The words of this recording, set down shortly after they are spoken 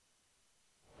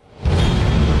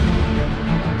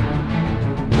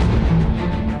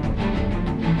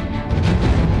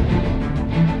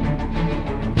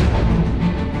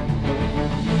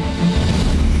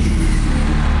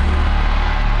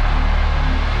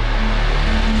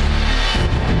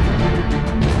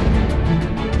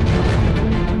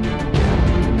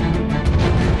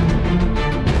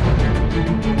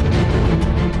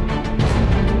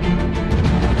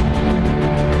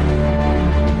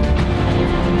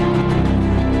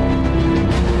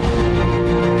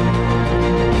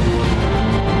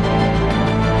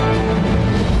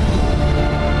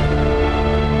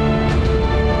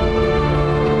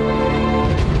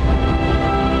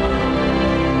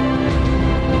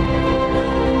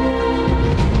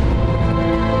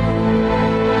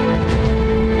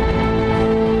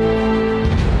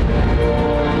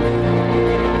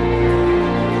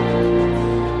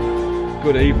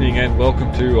and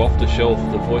welcome to Off the Shelf,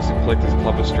 the voice of Collectors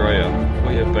Club Australia.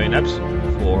 We have been absent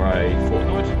for a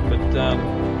fortnight, but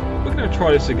we're going to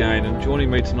try this again, and joining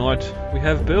me tonight we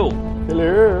have Bill.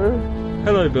 Hello.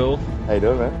 Hello, Bill. How you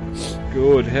doing, man?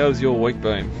 Good. How's your week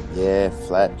been? Yeah,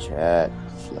 flat chat.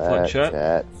 Flat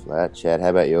chat. How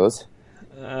about yours?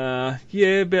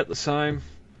 Yeah, about the same.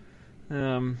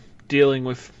 Dealing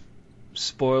with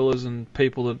spoilers and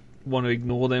people that want to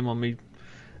ignore them on me.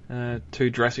 Two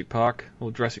Jurassic Park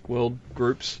or Jurassic World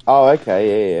groups. Oh,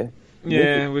 okay, yeah.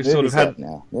 Yeah, we sort of had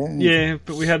now. Yeah,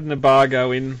 but we had an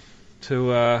embargo in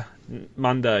to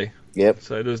Monday. Yep.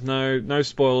 So there's no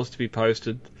spoilers to be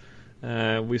posted.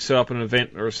 We set up an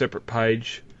event or a separate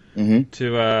page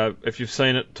to, if you've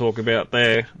seen it, talk about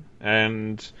there,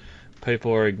 and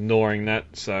people are ignoring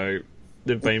that. So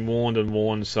they've been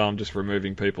warned, so I'm just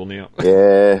removing people now.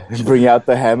 Yeah, bring out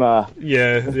the hammer.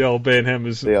 Yeah, the old Ben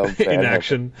Hammer's in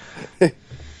action.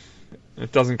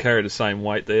 It doesn't carry the same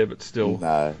weight there, but still.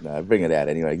 No, bring it out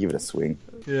anyway. Give it a swing.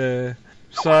 Yeah.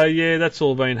 So, yeah, that's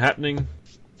all been happening.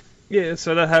 Yeah,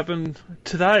 so that happened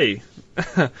today.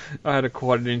 I had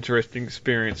quite an interesting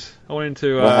experience. I went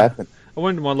into What happened? I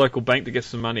went to my local bank to get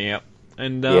some money out,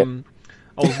 and Yep.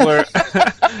 I was wearing...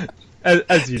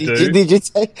 As you do. Did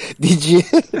you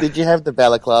have the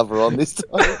balaclava on this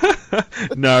time?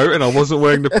 No, and I wasn't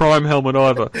wearing the Prime helmet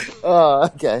either. Oh,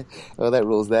 okay. Well, that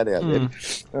rules that out then.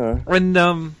 And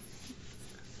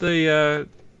the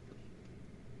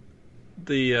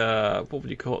what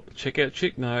would you call it? The checkout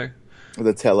chick? No,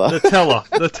 The teller.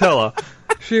 the teller.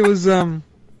 She was I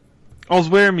was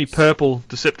wearing my purple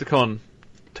Decepticon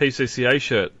TCCA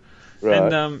shirt,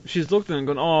 Right. and she's looked at it and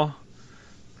gone, oh,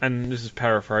 and this is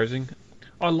paraphrasing,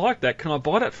 I like that. Can I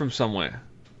buy that from somewhere?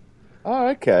 Oh,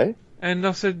 okay. And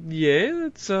I said, yeah,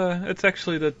 it's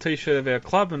actually the T-shirt of our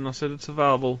club, and I said it's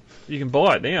available. You can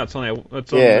buy it now. It's on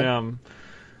on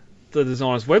the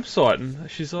designer's website.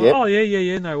 And she's like, Yep. oh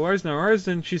yeah, no worries.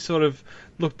 Then she sort of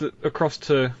looked across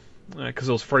to, because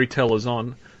there was free tellers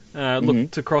on,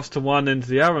 looked across to one end to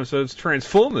the other, and so it's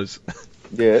Transformers.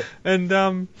 Yeah.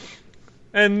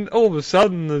 And all of a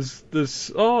sudden, there's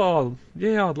this. Oh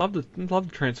yeah, I'd love the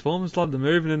Transformers, love the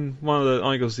movie. And one of the,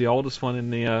 I think it was the oldest one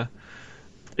in the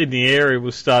area,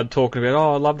 was started talking about,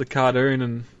 oh, I love the cartoon,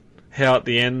 and how at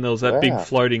the end there was that big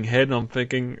floating head. And I'm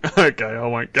thinking, okay, I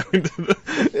won't go into the.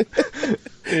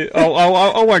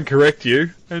 I won't correct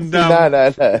you. And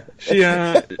No.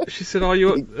 She said, oh,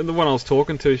 you. And the one I was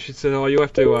talking to, she said, oh, you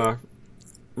have to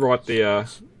write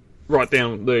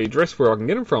down the address where I can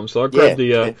get them from. So I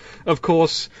grabbed Of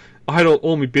course, I had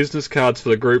all my business cards for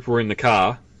the group were in the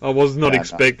car. I was not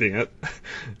expecting it.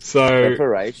 So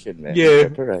Preparation, man. yeah.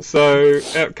 Preparation. So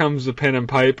out comes the pen and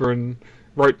paper, and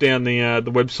wrote down the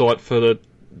website for the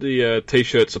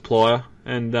T-shirt supplier.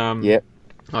 And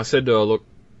I said to her, look,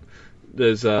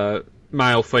 there's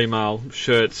male, female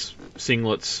shirts,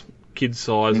 singlets, kids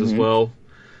size as well,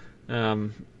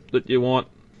 that you want.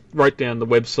 Wrote down the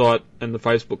website and the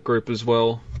Facebook group as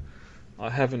well. I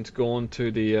haven't gone to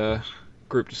the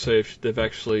group to see if they've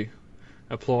actually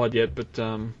applied yet, but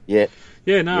she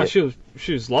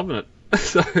was loving it.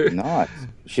 So Nice.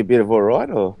 Is she a bit of all right,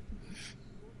 or?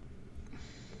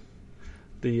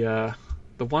 The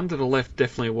one to the left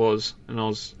definitely was, and I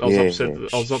was upset.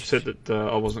 I was upset that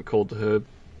I wasn't called to her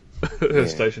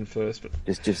station first. But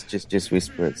Just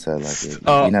whisper it, so like you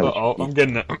know. I'm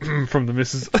getting it from the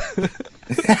missus.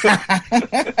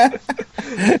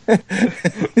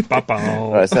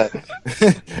 Right, so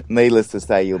needless to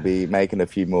say, you'll be making a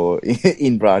few more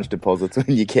in-branch deposits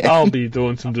when you can. I'll be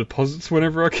doing some deposits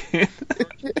whenever I can.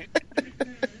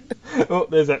 Oh,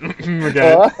 there's that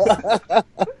again.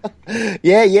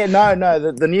 Yeah.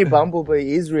 No. The new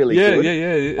Bumblebee is really good.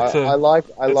 Yeah. I like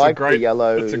the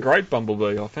yellow. It's a great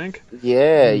Bumblebee, I think.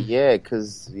 Yeah,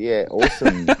 because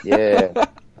awesome.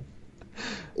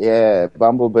 Yeah,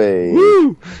 Bumblebee.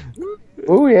 Woo!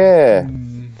 Oh yeah.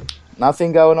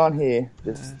 Nothing going on here.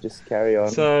 Just carry on.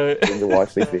 So the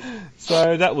wifely fit.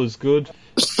 So that was good.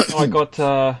 I got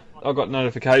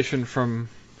notification from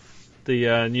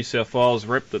the New South Wales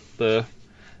rep that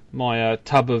my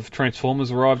tub of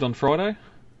Transformers arrived on Friday.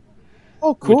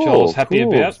 Oh, cool. Which I was happy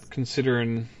about,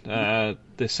 considering there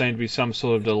seemed to be some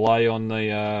sort of delay on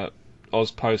the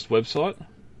Ozpost website,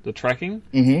 the tracking.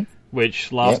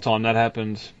 Which last time that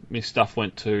happened, my stuff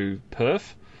went to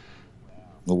Perth.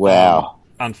 Wow.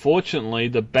 Unfortunately,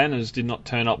 the banners did not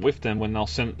turn up with them when they'll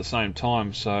send at the same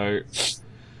time, so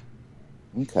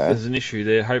there's an issue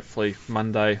there. Hopefully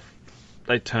Monday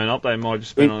they turn up. They might have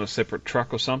just been on a separate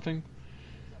truck or something.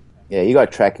 Yeah, you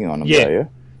got tracking on them, do you?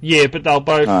 Yeah, but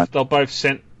they'll both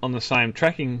sent on the same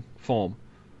tracking form.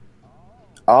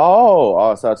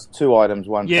 So it's 2 items,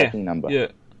 1 tracking number. Yeah.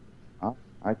 Oh,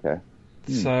 okay.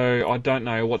 So I don't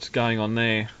know what's going on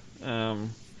there.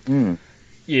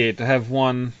 Yeah, to have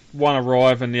one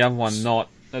arrive and the other one not,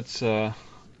 that's odd.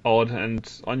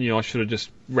 And I knew I should have just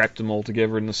wrapped them all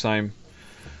together in the same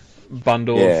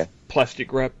bundle of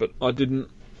plastic wrap, but I didn't.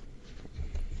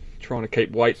 Trying to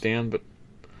keep weight down, but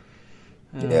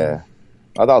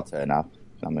they'll turn up.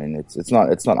 I mean, it's not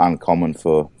uncommon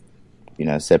for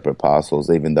separate parcels,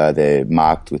 even though they're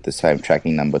marked with the same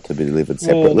tracking number to be delivered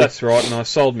separately. Well, that's right. And I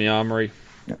sold my armoury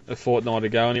a fortnight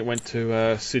ago, and it went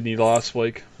to Sydney last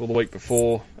week or the week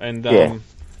before, and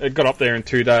it got up there in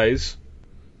 2 days.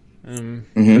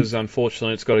 Because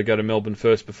unfortunately, it's got to go to Melbourne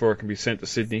first before it can be sent to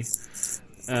Sydney.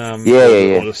 Or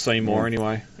to Seymour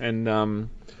anyway, and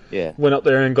went up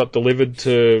there and got delivered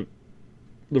to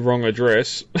the wrong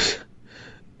address,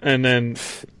 and then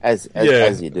as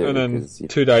you do, and then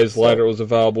 2 days later it was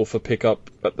available for pickup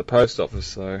at the post office.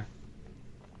 So,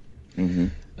 I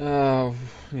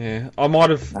might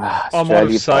have saved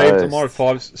 $5 or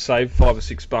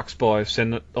 $6 by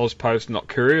sending it Oz Post, not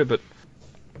courier, but.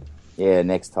 Yeah,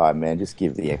 next time, man, just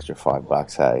give the extra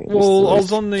 $5. Hey. Well, I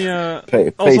was on the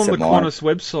Qantas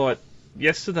website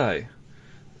yesterday,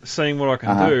 seeing what I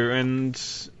can do, and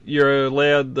you're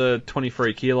allowed the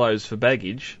 23 kilos for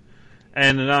baggage,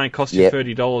 and it only costs you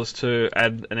 $30 to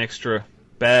add an extra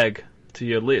bag to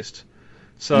your list.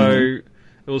 So it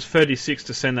was $36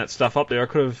 to send that stuff up there. I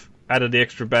could have added the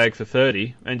extra bag for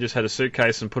 $30 and just had a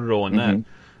suitcase and put it all in that.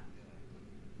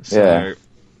 So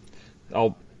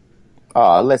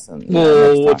listen.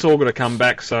 Well, it's all going to come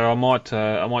back, so I might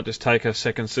just take a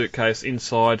second suitcase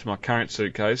inside my current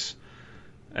suitcase,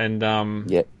 and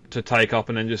to take up,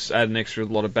 and then just add an extra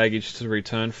lot of baggage to the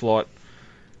return flight.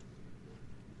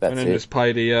 And then just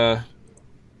pay the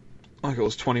I think it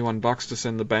was $21 to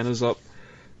send the banners up.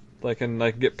 They can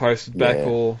get posted back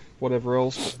or whatever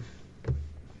else.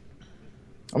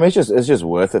 I mean, it's just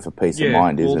worth it for peace of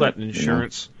mind, isn't it? All that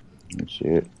insurance.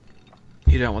 Shit.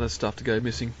 You don't want that stuff to go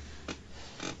missing.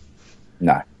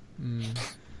 No.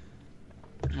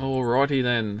 Alrighty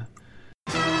then.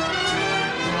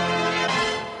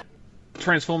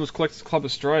 Transformers Collectors Club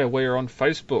Australia, we are on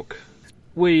Facebook.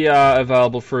 We are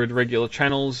available through the regular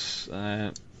channels.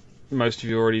 Most of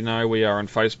you already know we are on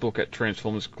Facebook at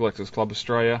Transformers Collectors Club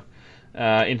Australia.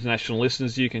 International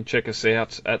listeners, you can check us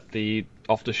out at the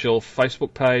Off the Shelf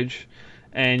Facebook page,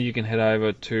 and you can head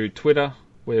over to Twitter,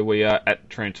 where we are at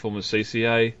Transformers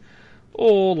CCA.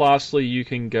 Or lastly, you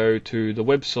can go to the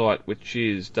website, which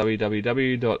is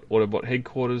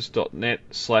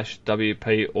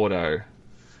www.autobotheadquarters.net/WPAuto.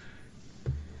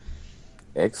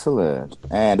 Excellent.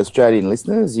 And Australian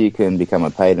listeners, you can become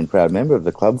a paid and proud member of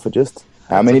the club for just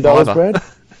how many dollars, Brad?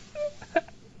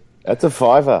 That's a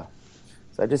 $5.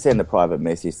 So just send a private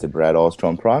message to Brad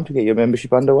Ostrom Prime to get your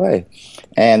membership underway.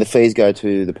 And the fees go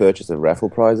to the purchase of raffle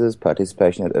prizes,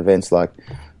 participation at events like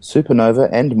Supernova,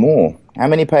 and more. How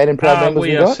many paid and proud members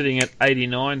we got? We are sitting at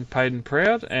 89 paid and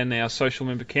proud, and our social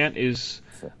member count is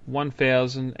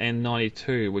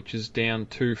 1,092, which is down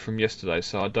 2 from yesterday,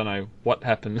 so I don't know what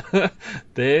happened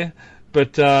there.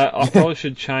 But I probably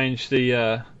should change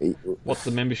the what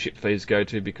the membership fees go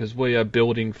to, because we are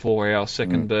building for our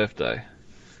second birthday.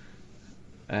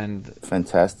 And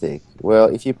fantastic.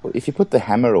 Well, if you put the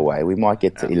hammer away, we might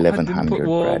get to 1,100.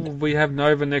 Brad. We have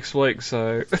Nova next week,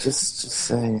 so just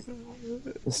saying.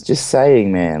 It's just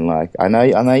saying, man. Like I know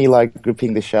you like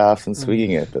gripping the shaft and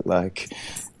swinging it, but like,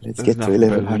 let's get to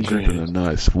 1,100. A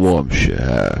nice warm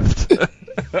shaft.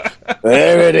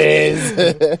 There it is.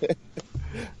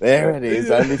 There it is.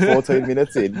 Only 14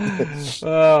 minutes in.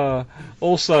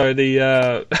 Also,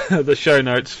 the show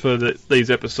notes for these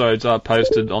episodes are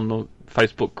posted on the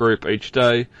Facebook group each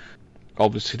day.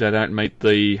 Obviously, they don't meet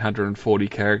the 140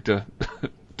 character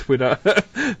Twitter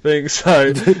thing, so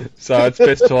it's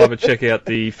best to either check out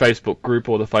the Facebook group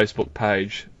or the Facebook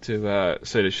page to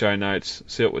see the show notes,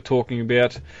 see what we're talking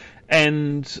about.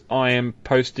 And I am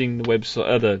posting the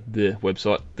website, the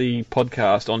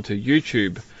podcast onto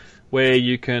YouTube, where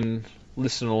you can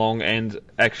listen along and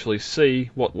actually see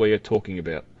what we are talking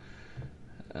about.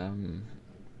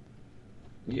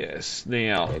 Yes,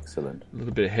 now, excellent. A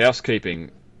little bit of housekeeping.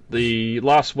 The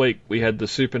last week we had the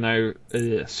Supernova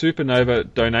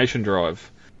donation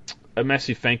drive. A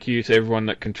massive thank you to everyone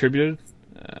that contributed.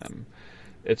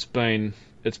 It's been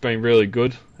really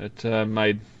good. It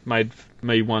made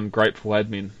me one grateful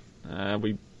admin.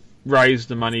 We raised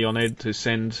the money on Ed to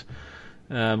send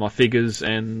my figures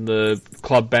and the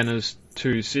club banners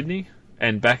to Sydney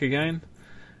and back again.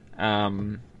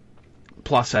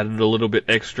 plus added a little bit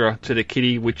extra to the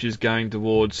kitty, which is going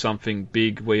towards something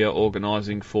big we are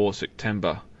organising for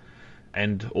September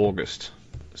and August.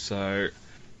 So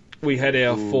we had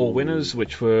our 4 winners,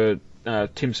 which were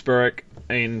Tim Sperrick,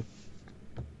 Ian,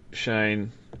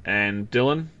 Shane and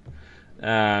Dylan.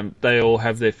 They all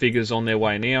have their figures on their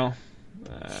way now.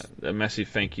 A massive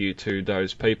thank you to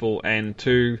those people and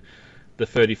to the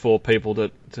 34 people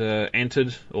that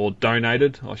entered or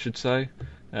donated, I should say.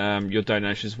 Your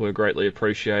donations were greatly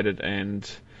appreciated, and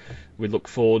we look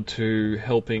forward to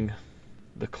helping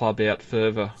the club out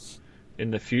further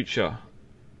in the future.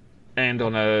 And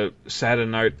on a sadder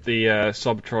note, the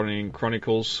Cybertronian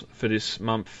Chronicles for this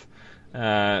month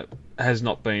has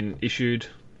not been issued.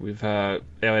 With our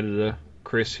editor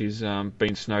Chris, he's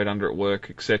been snowed under at work,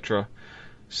 etc.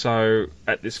 So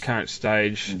at this current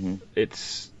stage,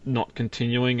 it's not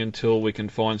continuing until we can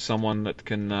find someone that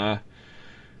can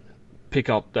pick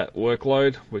up that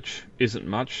workload, which isn't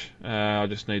much. I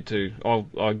just need to.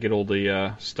 I'll get all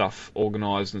the stuff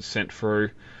organised and sent through.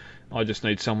 I just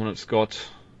need someone that's got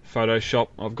Photoshop.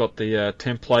 I've got the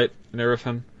template and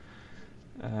everything.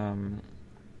 I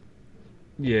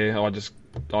just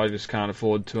can't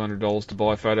afford $200 to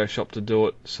buy Photoshop to do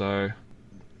it. So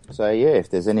yeah, if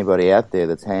there's anybody out there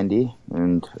that's handy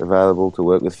and available to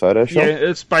work with Photoshop, yeah,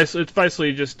 it's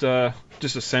basically just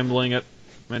assembling it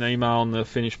and emailing the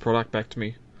finished product back to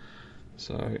me.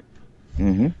 So,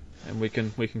 and we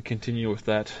can continue with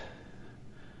that.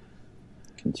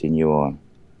 Continue on.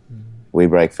 We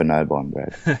break for no one,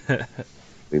 Brad.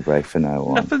 We break for no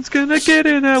one. Nothing's gonna get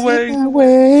in our way.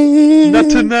 Not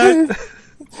tonight.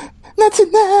 Not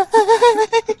tonight.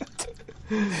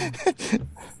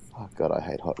 Oh God, I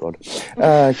hate Hot Rod.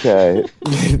 Okay.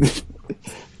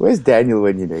 Where's Daniel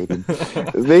when you need him?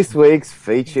 This week's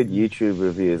featured YouTube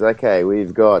reviews. Okay,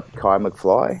 we've got Kai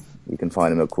McFly. You can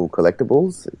find him at Cool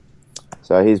Collectibles.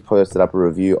 So he's posted up a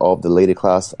review of the Leader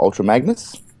Class Ultra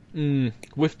Magnus.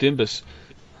 With Dimbus.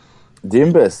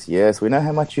 Dimbus, yes. We know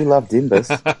how much you love Dimbus.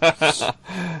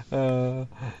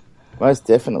 Most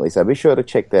definitely. So be sure to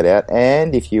check that out.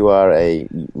 And if you are a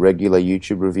regular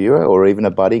YouTube reviewer or even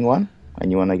a budding one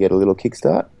and you want to get a little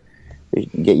kickstart, you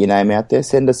can get your name out there,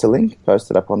 send us a link, post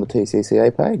it up on the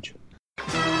TCCA page.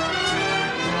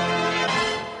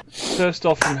 First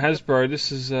off from Hasbro,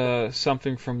 this is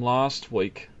something from last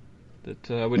week that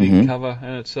we didn't cover,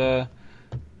 and it's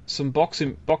some box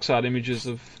art images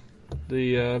of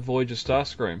the Voyager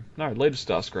Starscream. No, Leader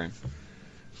Starscream.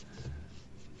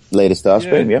 Leader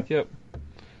Starscream, yep.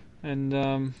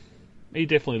 And he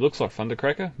definitely looks like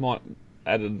Thundercracker. Might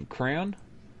add a crown.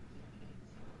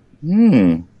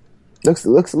 Looks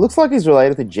like he's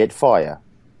related to Jetfire.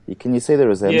 Can you see the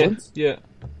resemblance? Yeah.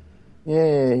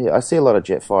 Yeah. I see a lot of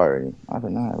Jetfire in him. I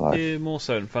don't know. Yeah, more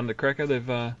so than Thundercracker.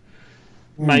 They've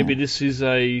maybe this is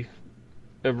a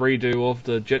redo of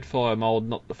the Jetfire mold,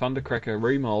 not the Thundercracker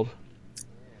remold.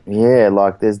 Yeah,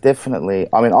 like there's definitely.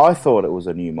 I mean, I thought it was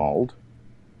a new mold,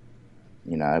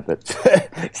 but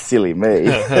silly me.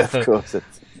 Of course,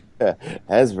 it's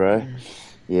Hasbro.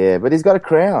 Yeah, but he's got a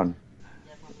crown.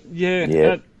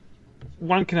 Yeah.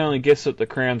 One can only guess that the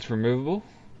crown's removable.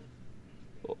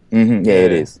 Yeah,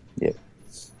 it is. Yeah.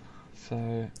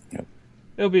 So yep.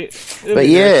 It'll be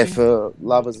for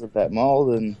lovers of that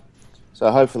mold, and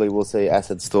so hopefully we'll see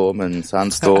Acid Storm and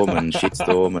Sunstorm and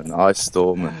Shitstorm and Ice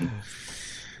Storm and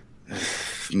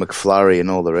McFlurry and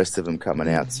all the rest of them coming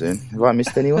out soon. Have I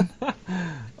missed anyone?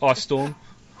 Ice Storm.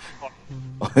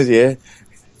 Yeah.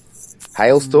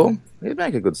 Hailstorm. He'd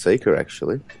make a good seeker,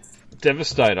 actually.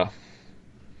 Devastator.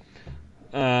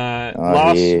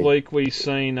 Last week we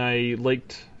seen a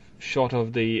leaked shot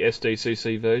of the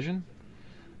SDCC version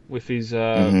with his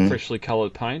freshly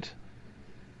coloured paint,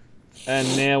 and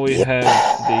now we have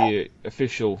the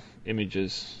official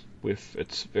images with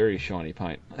its very shiny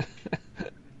paint.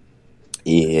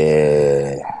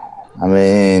 Yeah, I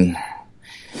mean,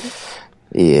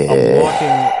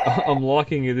 yeah. I'm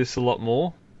liking this a lot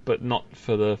more, but not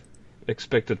for the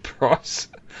expected price.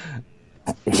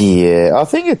 Yeah, I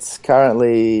think it's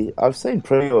currently. I've seen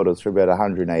pre-orders for about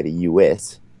 $180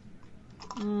 US.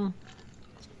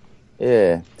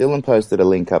 Yeah, Dylan posted a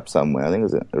link up somewhere. I think it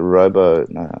was a Robo.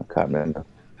 No, I can't remember.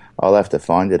 I'll have to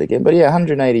find it again. But yeah,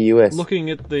 $180 US. Looking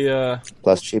at the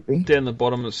plus shipping down the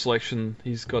bottom of the selection,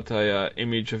 he's got a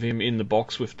image of him in the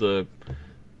box with the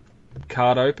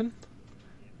card open,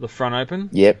 the front open.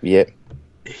 Yep.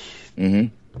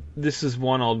 This is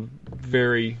one I'd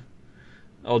very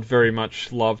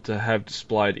much love to have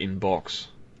displayed in box.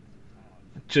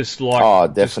 Just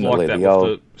like definitely just like that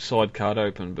with the side card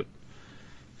open, but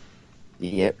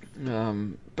yep.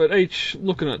 But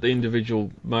looking at the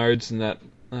individual modes and that,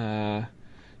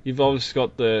 You've obviously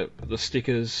got the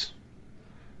stickers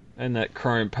and that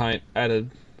chrome paint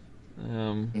added.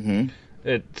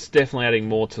 It's definitely adding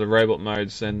more to the robot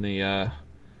modes than the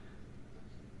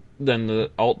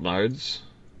alt modes.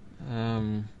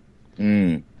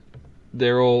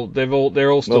 They're all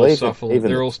still suffering.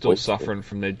 They're all still suffering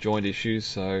from their joint issues.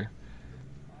 So.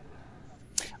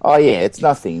 Oh yeah, it's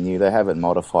nothing new. They haven't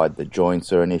modified the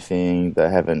joints or anything. They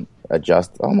haven't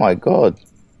adjusted. Oh my god!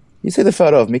 You see the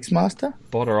photo of Mixmaster?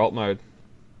 Bot or alt mode?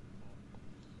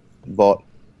 Bot.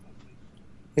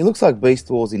 He looks like Beast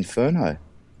Wars Inferno.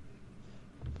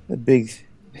 The big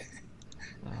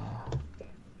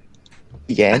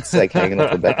ants like hanging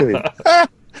off the back of him.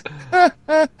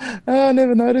 Oh, I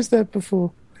never noticed that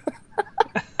before.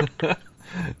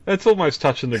 That's almost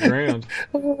touching the ground.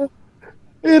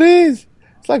 It is.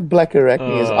 It's like Black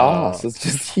Arachnia's ass. It's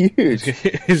just huge.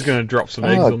 He's going to drop some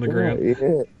eggs on the ground.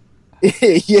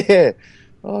 Yeah. Yeah.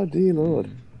 Oh, dear Lord.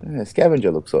 Yeah,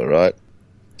 Scavenger looks all right.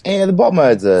 Yeah, the bot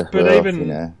modes are,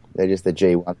 they're just the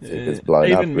G1 thing that's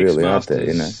blown up, really, aren't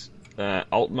they?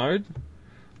 Alt mode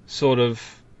sort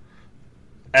of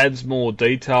adds more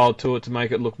detail to it to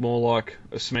make it look more like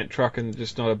a cement truck and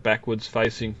just not a backwards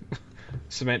facing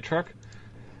cement truck.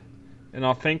 And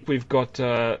I think we've got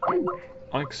I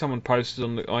think someone posted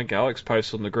on I think Alex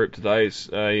posted on the group today is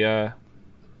oh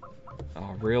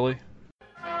really?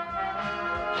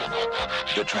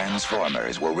 The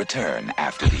Transformers will return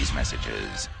after these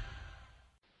messages.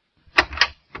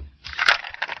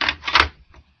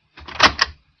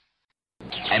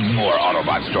 And more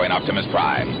Autobots join Optimus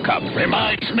Prime. Cup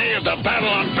reminds me of the battle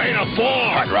on Beta 4.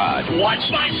 Hot Rod. Watch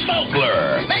my smoke.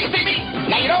 Blur. Me.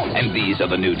 Now you don't. And these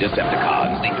are the new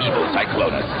Decepticons, the evil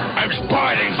Cyclonus. I'm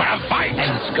spoiling for a fight.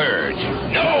 And Scourge.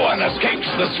 No one escapes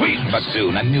the sweets. But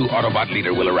soon a new Autobot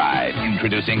leader will arrive,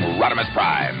 introducing Rodimus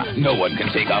Prime. No one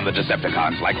can take on the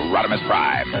Decepticons like Rodimus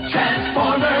Prime.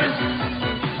 Transformers.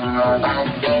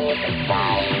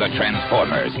 The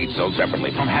Transformers, each sold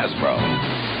separately from Hasbro.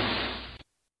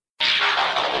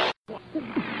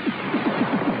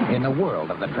 In the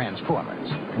world of the Transformers,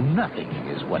 nothing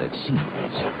is what it seems.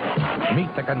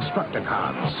 Meet the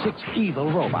Constructicons, 6 evil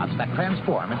robots that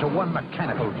transform into one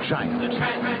mechanical giant. The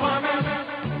Transformers,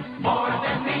 more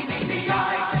than meets the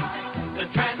eye. The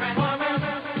Transformers.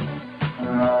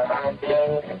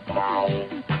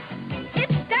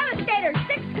 It's Devastator,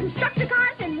 6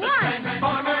 Constructicons in 1.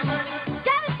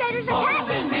 Devastator's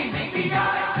attacking.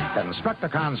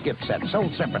 Constructicons gift set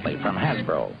sold separately from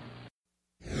Hasbro.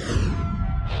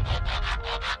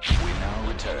 We now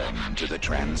return to the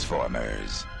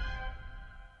Transformers.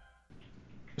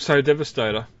 So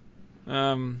Devastator,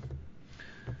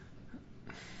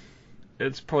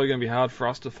 it's probably going to be hard for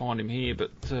us to find him here,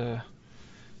 but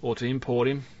or to import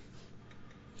him.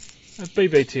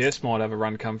 BBTS might have a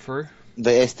run come through.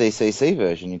 The SDCC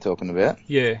version you're talking about?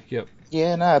 Yeah, yep.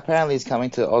 Yeah, no, apparently he's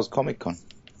coming to Oz Comic Con.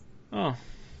 Oh.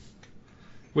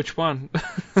 Which one?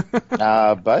 Both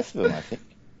of them, I think.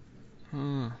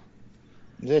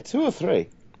 Is there 2 or 3?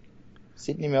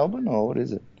 Sydney, Melbourne, or what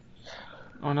is it?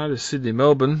 I know there's Sydney,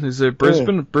 Melbourne. Is there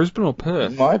Brisbane or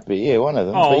Perth? It might be, yeah, one of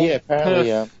them. Oh, but yeah,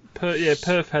 apparently...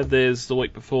 Perth had theirs the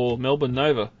week before Melbourne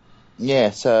Nova.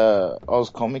 Yeah, so Oz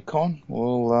Comic Con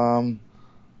will,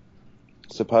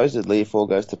 supposedly, if all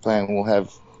goes to plan, we'll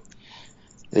have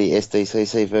the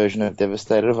SDCC version of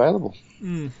Devastator available.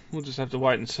 We'll just have to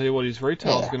wait and see what his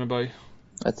retail's going to be.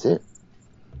 That's it.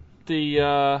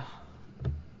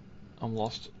 I'm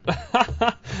lost.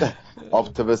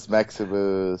 Optimus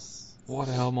Maximus. What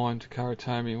the hell am I into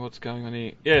Karatomi? What's going on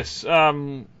here? Yes,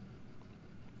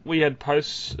 we had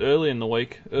posts early in the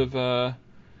week of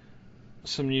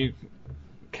some new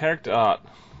character art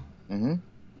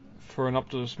for an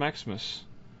Optimus Maximus.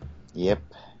 Yep.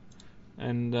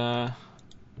 And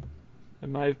it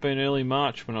may have been early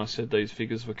March when I said these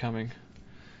figures were coming.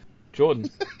 Jordan.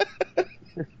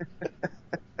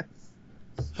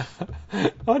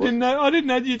 I didn't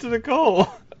add you to the call.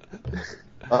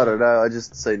 I don't know. I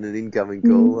just seen an incoming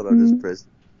call and I just pressed.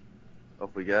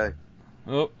 Off we go.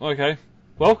 Oh, okay.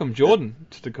 Welcome, Jordan,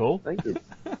 to the call. Thank you.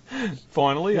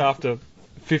 Finally, after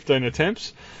 15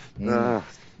 attempts. Did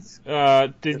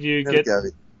you Never get? Go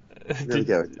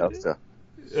with Telstra.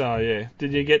 Oh yeah.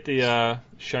 Did you get the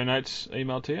show notes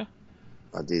emailed to you?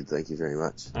 I did. Thank you very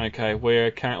much. Okay,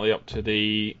 we're currently up to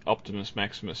the Optimus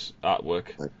Maximus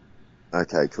artwork.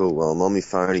 Okay, cool. Well, I'm on my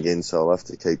phone again, so I'll have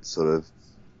to keep sort of,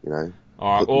 All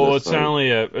right. Well, it's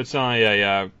only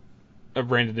a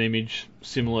rendered image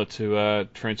similar to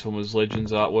Transformers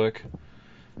Legends artwork.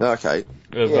 Okay.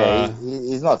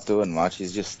 He's not doing much.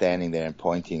 He's just standing there and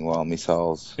pointing while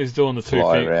missiles he's doing the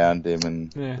fly around him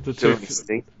and the two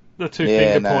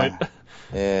finger point.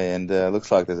 Yeah, and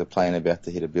looks like there's a plane about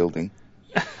to hit a building.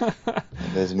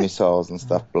 There's missiles and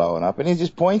stuff blowing up, and he's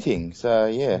just pointing.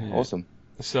 So awesome.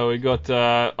 So we got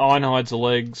Ironhide's a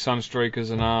leg, Sunstreaker's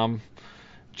an arm,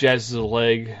 Jazz is a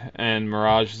leg, and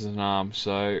Mirage is an arm.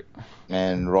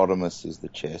 And Rodimus is the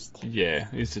chest. Yeah,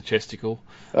 he's the chesticle.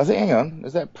 I think. Hang on,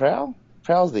 is that Prowl?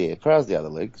 Prowl's the other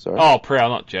leg. Sorry. Oh, Prowl,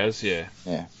 not Jazz. Yeah.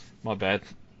 Yeah. My bad.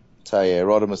 So yeah,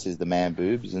 Rodimus is the man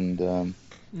boobs, and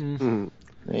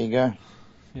there you go.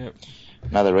 Yep.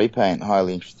 Another repaint,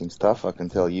 highly interesting stuff. I can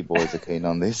tell you boys are keen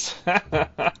on this.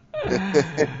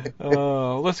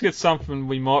 Let's get something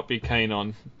we might be keen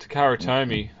on. Takara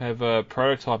Tomy have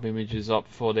prototype images up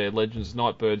for their Legends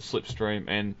Nightbird, Slipstream,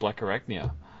 and Black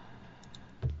Arachnia.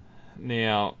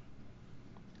 Now,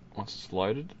 once it's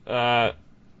loaded,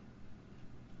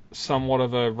 somewhat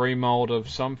of a remold of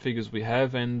some figures we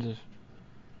have, and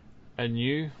a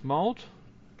new mold.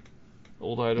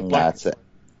 Although the black... it's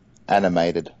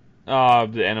animated. Oh,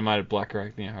 the animated Black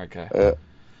Arachnia, okay.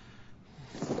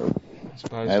 I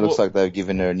suppose. It looks like they've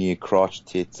given her a new crotch,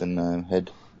 tits, and head.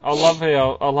 I love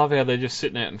how they're just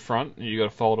sitting out in front, and you got to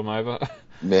fold them over.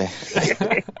 Yeah.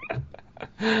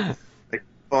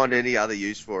 Find any other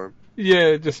use for them.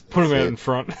 Yeah, just put them out in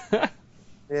front.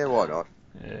 Yeah, why not?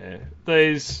 Yeah,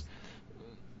 these.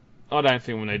 I don't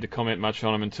think we need to comment much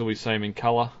on them until we see them in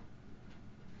colour.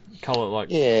 Colour like.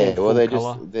 Yeah, full well,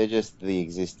 colour. they're just the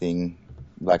existing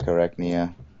Black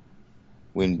Arachnia,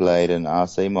 Windblade, and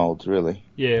RC molds, really.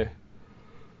 Yeah.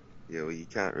 Yeah, well, you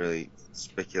can't really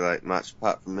speculate much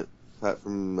apart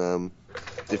from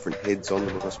different heads on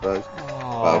them, I suppose.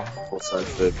 Oh. Also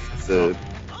for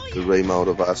the remold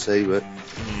of RC, but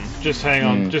just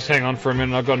hang on for a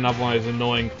minute. I've got another one of those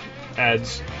annoying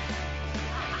ads.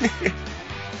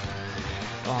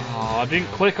 I didn't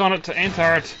click on it to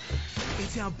enter it.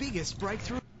 It's our biggest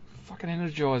breakthrough. Fucking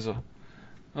Energizer.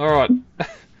 Alright.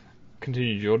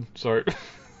 Continue, Jordan. Sorry.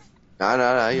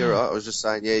 No, you're right. I was just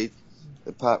saying, yeah,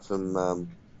 apart from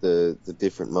the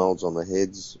different molds on the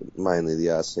heads, mainly the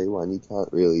RC one, you can't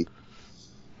really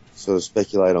sort of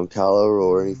speculate on colour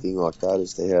or anything like that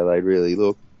as to how they really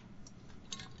look.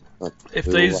 If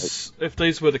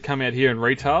these were to come out here in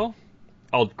retail,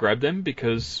 I'd grab them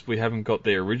because we haven't got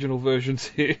the original versions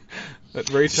here at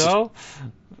retail.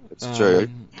 It's true.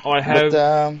 I have.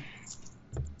 But,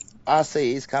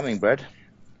 RC is coming, Brad.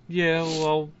 Yeah, well,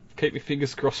 I'll keep my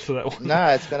fingers crossed for that one. No,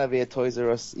 it's going to be a Toys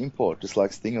R Us import, just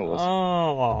like Stinger was.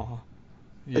 Oh.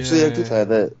 Yeah. Actually, I could say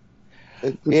that.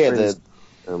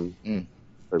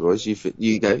 Sorry, boys,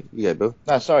 you go, Bill.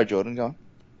 No, sorry, Jordan, go on.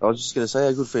 I was just going to say,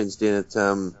 our good friends down at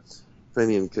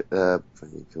Premium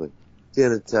Collect,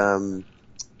 down at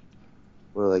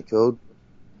what are they called?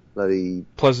 Bloody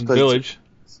Pleasant Village.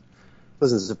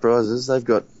 Pleasant Surprises. They've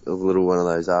got a little one of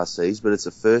those RCs, but it's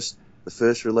the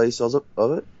first release of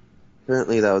it.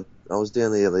 Apparently, I was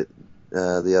down the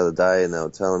other day, and they were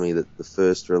telling me that the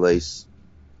first release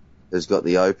has got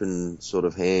the open sort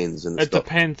of hands, and it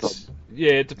depends.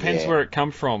 It depends where it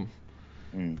come from.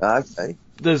 Okay.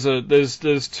 There's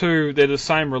two. They're the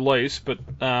same release, but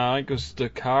I think because the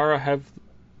Takara have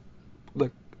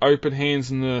the open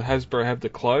hands and the Hasbro have the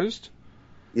closed.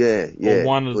 Yeah. Or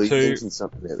one of the two. You mentioned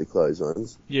something about the closed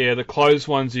ones. Yeah, the closed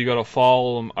ones you got to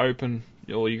file them open,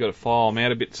 or you got to file them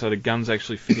out a bit so the guns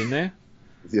actually fit in there.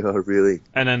 Yeah, really.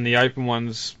 And then the open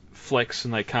ones flex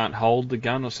and they can't hold the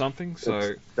gun or something.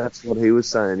 So that's what he was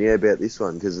saying. Yeah, about this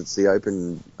one because it's the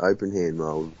open hand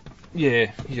mold.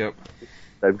 Yeah. Yep.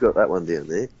 They've got that one down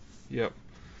there. Yep.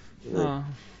 Yeah.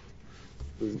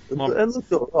 It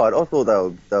looked alright. I thought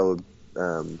they were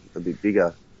a bit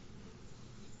bigger.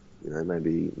 You know,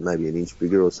 maybe an inch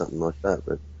bigger or something like that.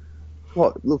 But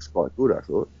it looks quite good, I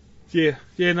thought. Yeah.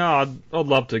 No, I'd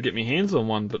love to get my hands on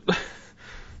one, but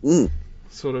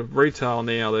sort of retail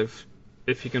now.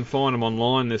 If you can find them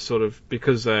online, they're sort of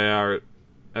because they are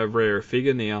a rarer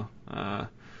figure now.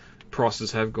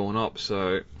 Prices have gone up,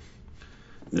 so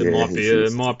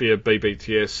it might be a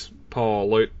BBTS pile of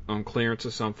loot on clearance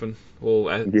or something,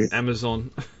 or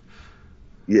Amazon.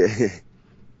 Yeah.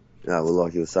 No, well,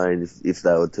 like you were saying, if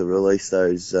they were to release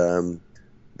those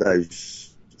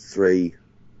three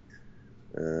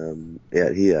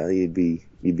out here, you'd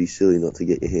be silly not to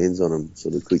get your hands on them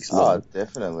sort of quick. Oh,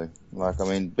 definitely. Like, I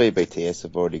mean, BBTS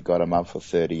have already got them up for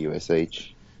 $30 US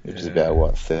each, which is about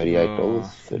what, $38,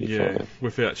 $35. Yeah,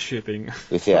 without shipping.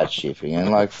 Without shipping, and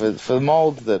like for the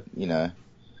mold that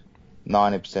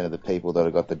 90% of the people that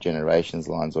have got the Generations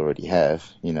lines already have,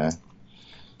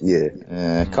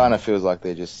 Yeah. Kind of feels like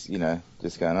they're just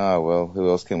going, oh, well, who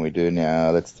else can we do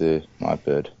now? Let's do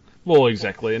Nightbird. Well,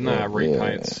 exactly, and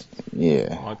repaints.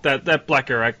 Yeah. Like that Black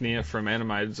Arachnia from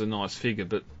Animated's a nice figure,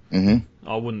 but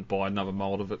I wouldn't buy another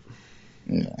mould of it.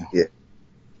 Yeah.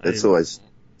 That's always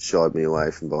shied me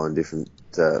away from buying from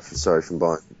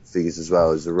buying figures as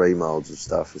well as the remolds of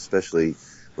stuff, especially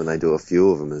when they do a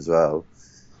few of them as well.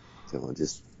 So I'll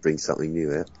just bring something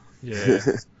new out. Yeah.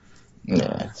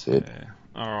 That's it. Yeah.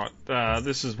 All right.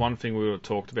 This is one thing we were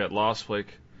talked about last week.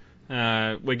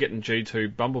 We're getting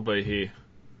G2 Bumblebee here.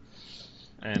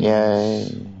 And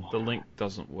the link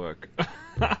doesn't work.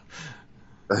 It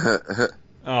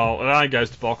only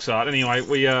goes to box art. Anyway,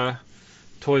 we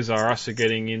Toys R Us are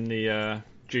getting in the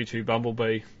G2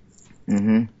 Bumblebee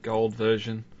gold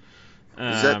version.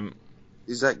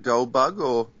 Is that Gold Bug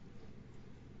or?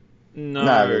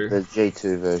 No, the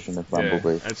G2 version of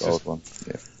Bumblebee. Gold one.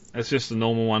 Yeah. It's just the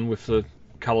normal one with the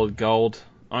coloured gold.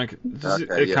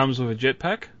 It comes with a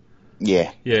jetpack?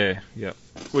 Yeah. Yeah.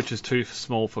 Which is too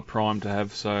small for Prime to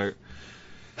have, so...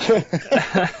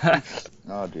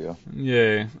 Oh, dear.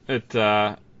 Yeah.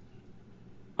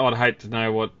 I'd hate to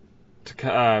know what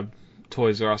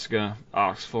Toys R Us are going to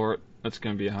ask for it. It's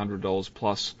going to be $100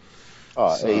 plus.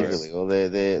 Oh, easily. Well,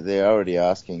 they're already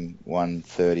asking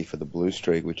 $130 for the Blue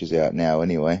Streak, which is out now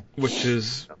anyway. Which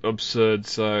is absurd,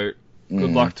 so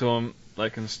good luck to them. They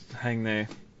can hang there.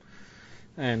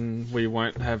 And we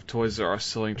won't have Toys R Us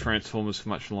selling Transformers for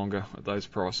much longer at those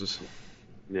prices.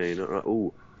 Yeah, you're not right.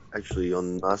 Oh, actually,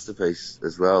 on Masterpiece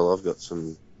as well, I've got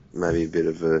maybe a bit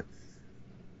of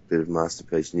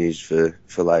Masterpiece news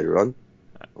for later on.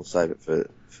 I'll save it for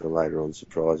later on,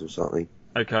 surprise or something.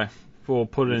 Okay, we'll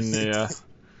put it in there.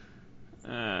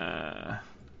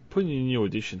 Put in your new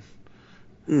edition.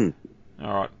 All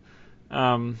right.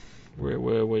 Where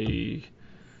were we?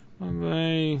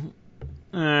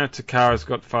 Takara's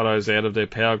got photos out of their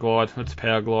Power Glide. It's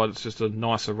Power Glide. It's just a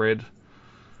nicer red.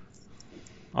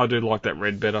 I do like that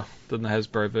red better than the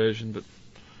Hasbro version, but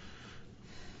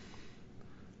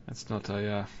that's not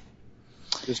a.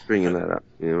 Just bringing that up,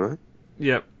 right?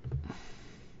 Yep.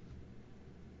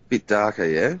 Bit darker,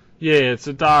 yeah. Yeah, it's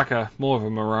a darker, more of a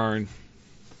maroon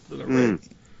than a red.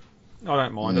 I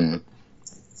don't mind it.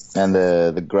 But... And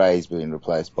the grey's been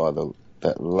replaced by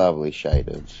that lovely shade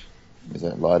of, is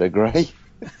that lighter grey?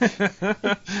 Like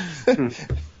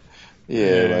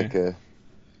a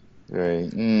very.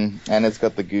 And it's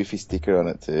got the Goofy sticker on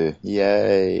it too.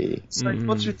 Yay! So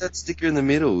what's with that sticker in the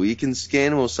middle? You can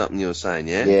scan them or something. You were saying,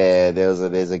 yeah? Yeah,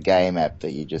 there's a game app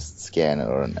that you just scan it,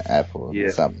 or an app or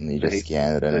something. You just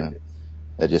scan it and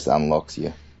it just unlocks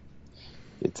you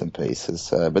bits and pieces.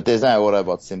 But there's no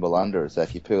Autobot symbol under it, so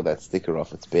if you peel that sticker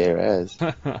off, it's bare as.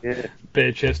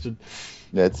 Bare chested.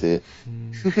 That's it.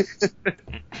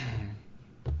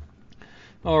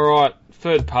 All right,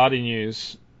 third party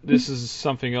news. This is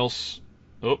something else.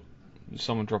 Oh, did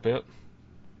someone drop out?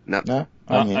 No.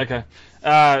 Okay.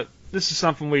 This is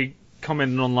something we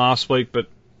commented on last week, but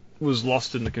was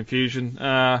lost in the confusion.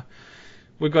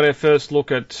 We got our first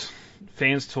look at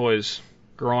Fans Toys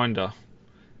Grinder,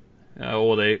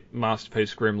 or their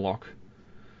Masterpiece Grimlock.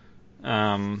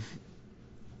 I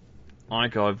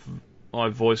think I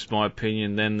voiced my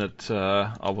opinion then that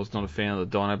I was not a fan of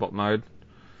the Dinobot mode.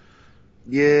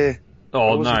 Yeah.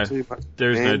 Oh no,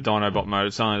 there is no Dinobot mode.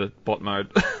 It's only the bot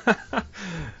mode.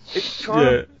 It's kind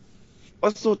of.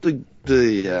 I thought the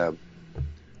Dino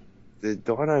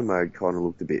mode kind of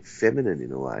looked a bit feminine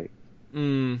in a way. I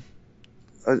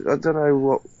don't know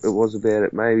what it was about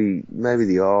it. Maybe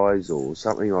the eyes or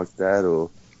something like that,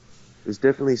 or there's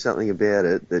definitely something about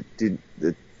it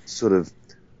that sort of,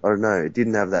 I don't know. It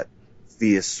didn't have that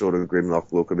fierce sort of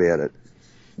Grimlock look about it.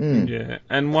 Yeah,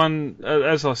 and one,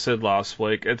 as I said last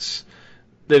week,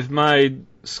 they've made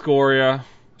Scoria,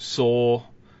 Saw,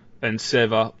 and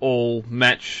Sever all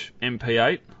match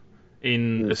MP8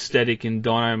 in aesthetic in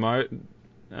Dino mode,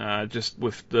 just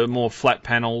with the more flat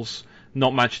panels,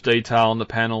 not much detail on the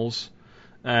panels,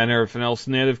 and everything else.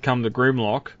 Now they've come to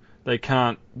Grimlock, they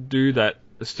can't do that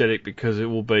aesthetic because it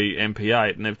will be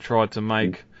MP8, and they've tried to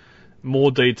make more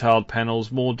detailed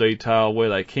panels, more detail where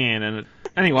they can, and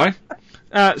anyway.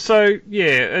 It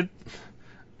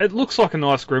looks like a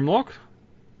nice Grimlock,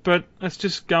 but it's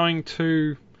just going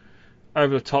too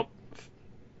over the top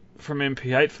from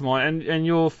MP8 for mine. And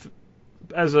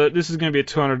this is going to be a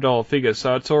 $200 figure,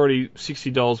 so it's already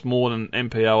 $60 more than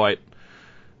MP08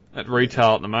 at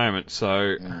retail at the moment.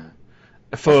 So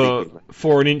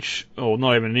for an inch, or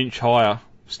not even an inch higher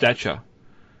stature,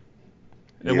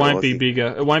 it won't be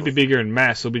bigger. It won't be bigger in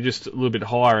mass. It'll be just a little bit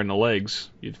higher in the legs,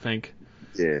 you'd think.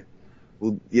 Yeah.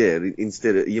 Well, yeah,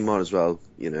 instead of, you might as well,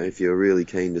 if you're really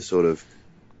keen to sort of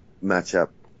match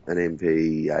up an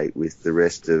MP8 with the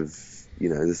rest of,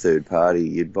 the third party,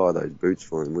 you'd buy those boots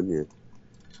for him, wouldn't you?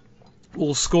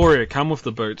 Well, Scoria come with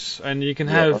the boots, and you can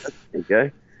have. There you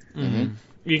go. Mm-hmm.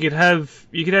 You could have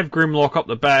Grimlock up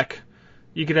the back.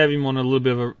 You could have him on a little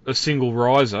bit of a single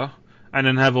riser, and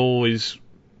then have all his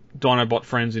Dinobot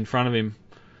friends in front of him.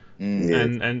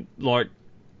 And like,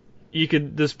 you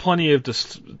could. There's plenty of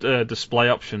display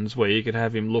options where you could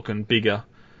have him looking bigger,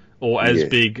 or as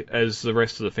big as the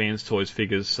rest of the Fans Toys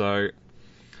figures. So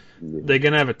they're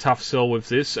going to have a tough sell with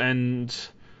this, and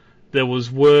there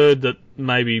was word that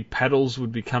maybe paddles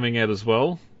would be coming out as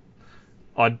well.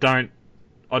 I don't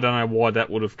know why that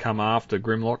would have come after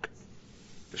Grimlock.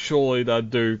 Surely they'd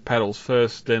do paddles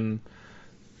first, then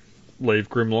leave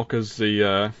Grimlock as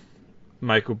the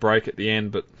make or break at the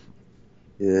end. But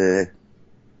yeah,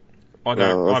 I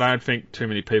don't think too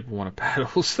many people want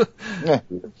paddles.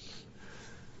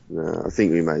 No, I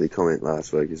think we made the comment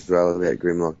last week as well about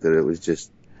Grimlock that it was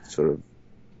just sort of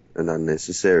an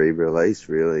unnecessary release,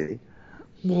 really.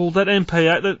 Well, that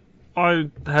MP8, that I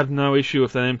have no issue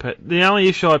with that MP8. The only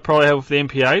issue I probably have with the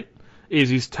MP8 is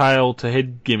his tail to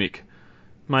head gimmick,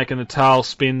 making the tail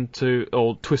spin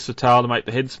or twist the tail to make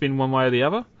the head spin one way or the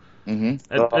other. Mm-hmm.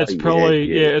 It's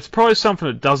probably it's probably something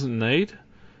it doesn't need.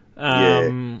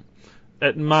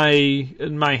 It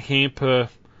may hamper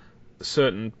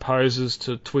certain poses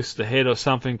to twist the head or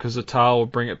something because the tail will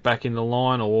bring it back in the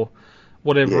line or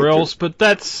whatever else. But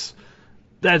that's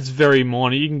very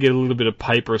minor. You can get a little bit of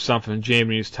paper or something and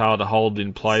jam in his tail to hold it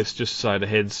in place just so the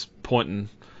head's pointing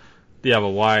the other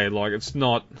way. Like it's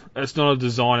not a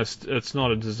design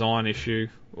issue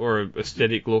or an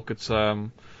aesthetic look. It's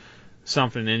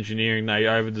something in engineering. They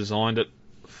over designed it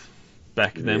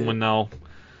back then when they were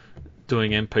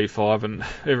doing MP5 and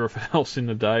everything else in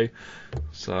the day.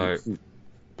 So yeah,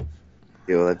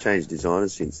 well, they've changed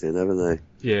designers since then, haven't they?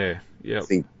 Yeah. I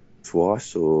think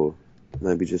twice or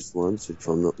maybe just once, if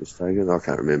I'm not mistaken. I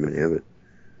can't remember now, but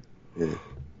yeah.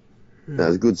 No, it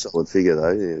was a good solid figure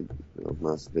though,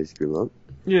 Masterpiece Grimlock.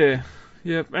 Yeah,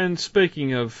 yep. And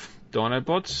speaking of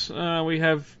Dinobots, we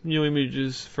have new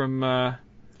images from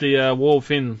the War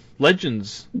Within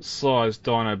Legends sized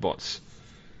Dinobots,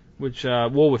 which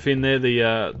War Within, they're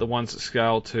the ones that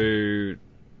scale to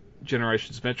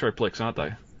Generations Metroplex, aren't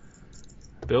they?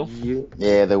 Bill?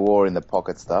 Yeah, the War in the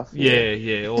Pocket stuff.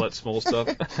 Yeah, all that small stuff.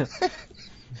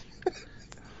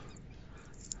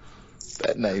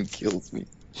 That name kills me.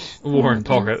 War in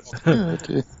Pocket. Oh,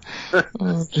 dear.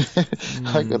 Oh, dear.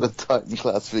 I got a Titan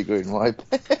class figure in my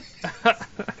bag.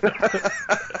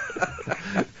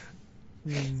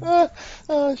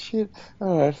 Oh, shit.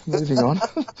 Alright, moving on.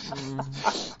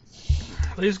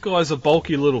 These guys are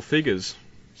bulky little figures.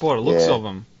 By the looks of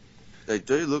them. They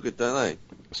do look it, don't they?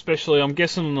 Especially, I'm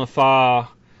guessing on the far...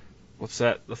 What's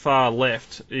that? The far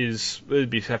left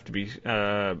it'd have to be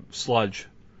Sludge.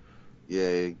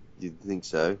 Yeah, you'd think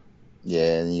so.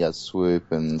 Yeah, and you got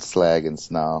Swoop and Slag and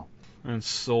Snarl. And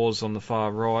Saws on the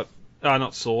far right.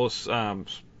 Not Saws,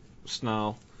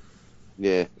 Snarl.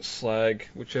 Yeah. Slag,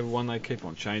 whichever one, they keep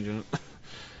on changing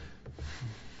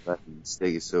it.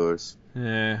 Stegosaurus.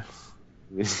 Yeah.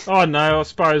 Oh no, I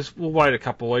suppose we'll wait a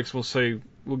couple of weeks, we'll see,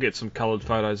 we'll get some coloured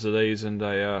photos of these and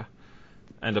a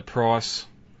price.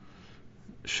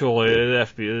 Surely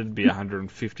it'd be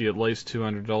 $150 at least,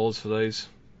 $200 for these.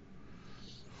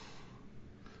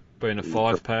 Being a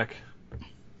 5-pack.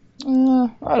 I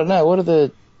don't know. What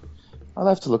are I'll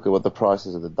have to look at what the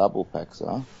prices of the double packs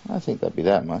are. I don't think that'd be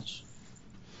that much.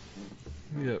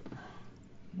 Yep.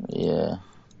 Yeah.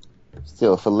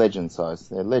 Still, for legend size,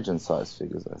 they're legend size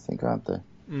figures, I think, aren't they?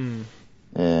 Mm.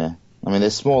 Yeah. I mean,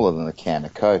 they're smaller than a can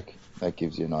of Coke. That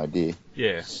gives you an idea.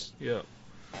 Yeah. Yep.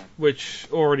 Which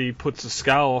already puts the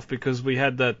scale off because we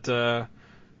had that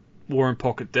War in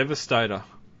Pocket Devastator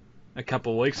a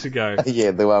couple of weeks ago.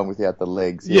 Yeah, the one without the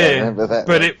legs. Yeah, I remember that.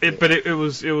 But it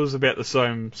was about the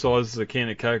same size as a can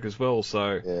of Coke as well.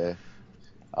 So yeah.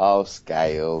 Oh,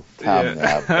 scale, come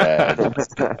now, Brad.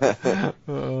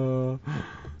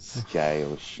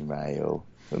 Scale, schmale.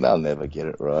 They'll never get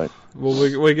it right. Well,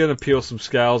 we're going to peel some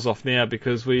scales off now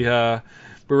because we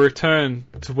return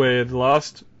to where the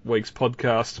last week's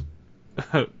podcast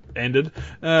ended.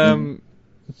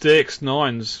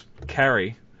 DX9's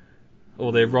carry,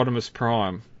 or their Rodimus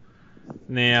Prime.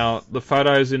 Now, the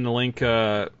photos in the link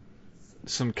are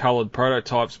some coloured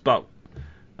prototypes, but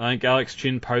I think Alex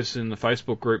Chin posted in the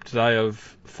Facebook group today of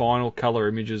final colour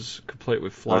images complete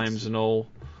with flames and all.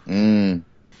 Mm.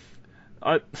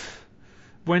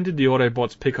 When did the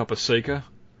Autobots pick up a Seeker?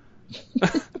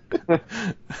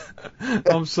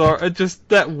 I'm sorry. It just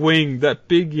that wing, that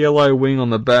big yellow wing on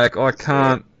the back. I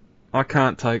can't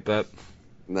take that.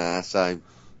 Nah, same.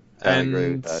 I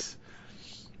agree with that.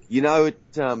 You know,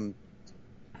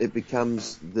 it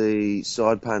becomes the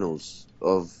side panels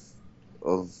of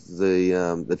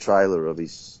the trailer of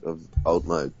alt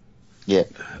mode. Yeah.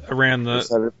 Around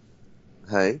the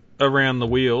around the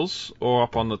wheels or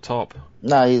up on the top.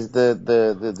 No, he's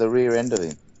the rear end of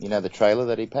him. You know, the trailer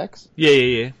that he packs.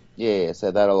 Yeah. Yeah,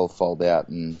 so that'll all fold out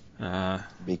and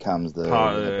becomes the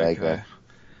bag. Okay.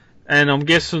 And I'm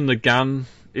guessing the gun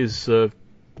is the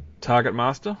Target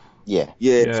Master? Yeah.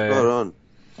 Yeah, spot on.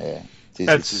 Yeah.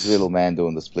 It's his little man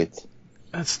doing the splits.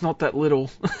 It's not that little.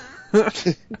 Well,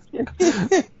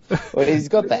 he's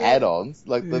got the add-ons,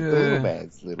 like the little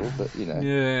man's little, but you know.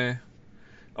 Yeah.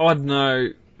 I don't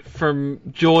know. From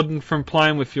Jordan, from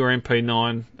playing with your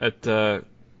MP9 at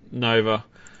Nova,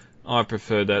 I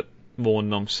prefer that more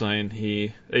than I'm seeing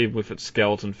here, even with its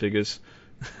skeleton figures.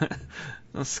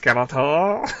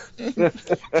 Skeletor!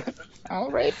 I'll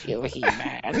rape you,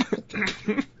 He-Man.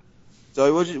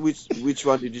 So, which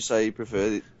one did you say you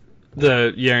preferred?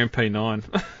 The MP9.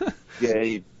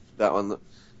 Yeah, that one.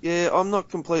 Yeah, I'm not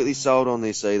completely sold on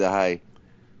this either. Hey,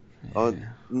 I'm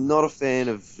not a fan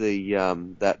of the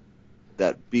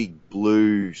that big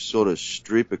blue sort of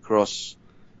strip across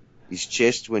his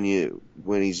chest when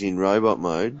he's in robot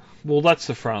mode. Well, that's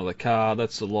the front of the car.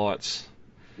 That's the lights.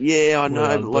 Yeah, I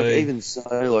know, but like even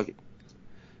so, like.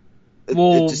 It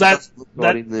just doesn't look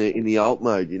right in the alt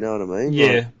mode, you know what I mean?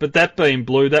 Yeah, but that being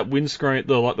blue, that windscreen,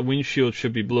 the windshield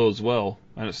should be blue as well,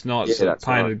 and it's not. It's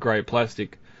painted grey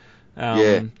plastic.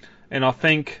 And I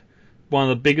think one of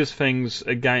the biggest things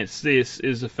against this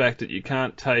is the fact that you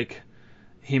can't take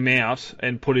him out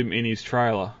and put him in his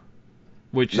trailer,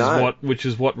 which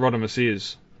is what Rodimus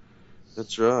is.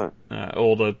 That's right.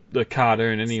 Or the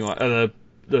cartoon anyway,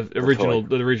 the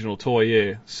original toy,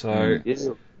 yeah. So.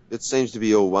 It seems to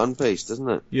be all one piece, doesn't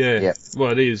it? Yeah. Yep.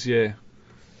 Well, it is, yeah.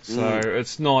 So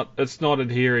it's not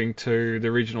adhering to the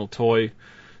original toy,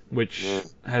 which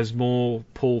has more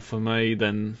pull for me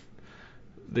than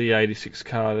the '86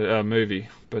 movie.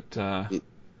 But yeah,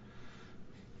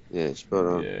 spot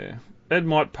on. Yeah, it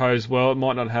might pose well. It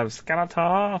might not have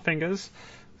Skeletor fingers,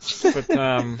 but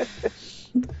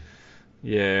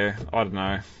yeah, I don't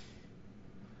know.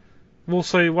 We'll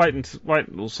see. Wait.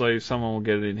 We'll see. Someone will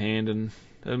get it in hand and.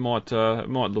 It might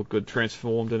look good,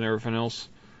 transformed and everything else.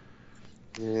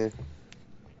 Yeah.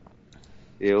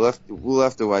 Yeah, we'll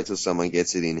have to wait till someone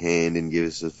gets it in hand and give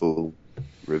us a full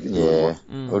review. Yeah,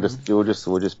 we'll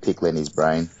just pick Lenny's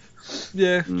brain.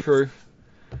 Yeah, true.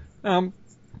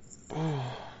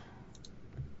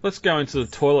 Let's go into the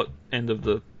toilet end of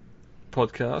the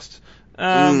podcast.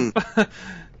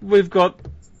 We've got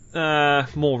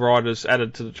more riders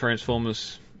added to the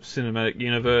Transformers cinematic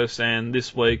universe, and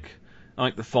this week. I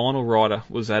think the final rider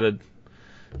was added.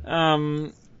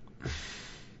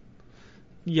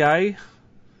 Yay.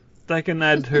 They can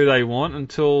add who they want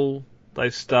until they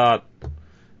start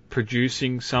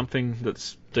producing something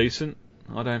that's decent.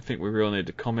 I don't think we really need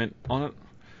to comment on it.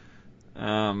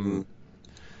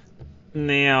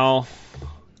 Now,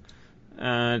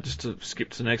 just to skip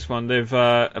to the next one, they've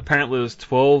apparently there's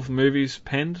 12 movies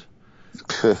penned.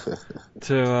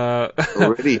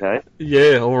 Already, hey?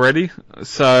 Yeah, already.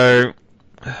 So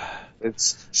it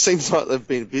seems like they've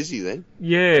been busy then.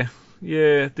 Yeah.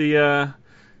 The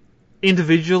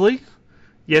individually,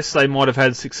 yes, they might have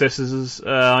had successes.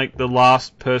 Like the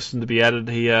last person to be added,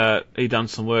 he done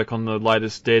some work on the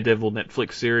latest Daredevil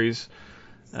Netflix series,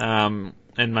 and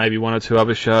maybe one or two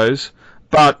other shows.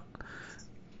 But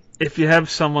if you have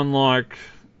someone like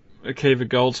Akiva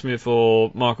Goldsmith or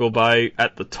Michael Bay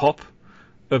at the top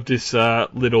of this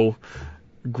little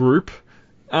group,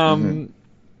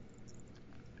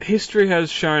 history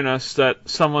has shown us that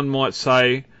someone might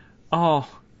say, "Oh,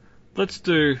 let's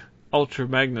do Ultra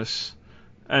Magnus,"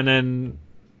 and then,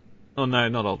 oh no,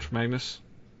 not Ultra Magnus.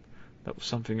 That was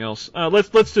something else.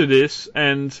 Let's do this,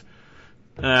 and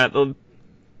at the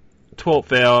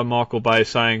 12th hour, Michael Bay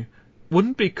saying,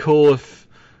 "Wouldn't it be cool if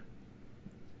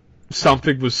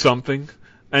something was something?"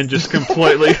 And just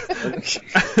completely.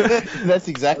 That's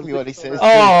exactly what he says.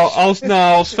 Oh, I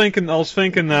was thinking, Mirage.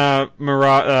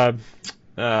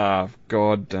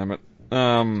 God damn it.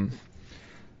 No,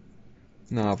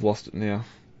 I've lost it now.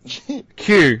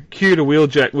 Q to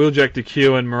Wheeljack to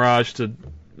Q, and Mirage to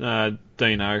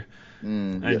Dino,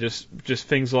 and just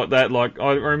things like that. Like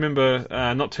I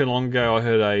remember, not too long ago, I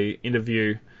heard a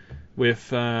interview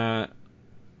with. It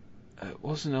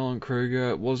wasn't Alan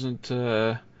Kruger. It wasn't.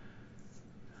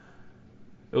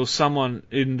 It was someone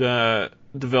in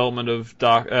development of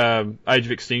Age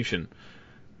of Extinction,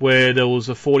 where there was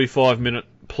a 45-minute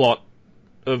plot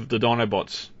of the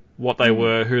Dinobots, what they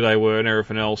were, who they were, and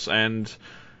everything else. And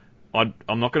I'm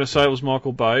not going to say it was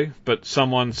Michael Bay, but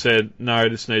someone said, no,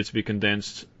 this needs to be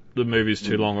condensed. The movie's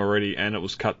too long already, and it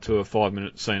was cut to a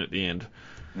 5-minute scene at the end.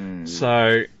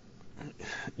 So,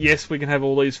 yes, we can have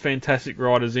all these fantastic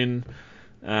writers in.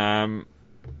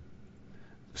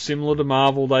 Similar to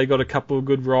Marvel, they got a couple of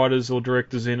good writers or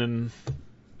directors in, and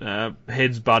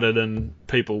heads butted and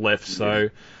people left. So,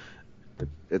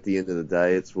 at the end of the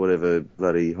day, it's whatever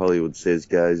bloody Hollywood says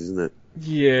goes, isn't it?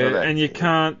 Yeah, and you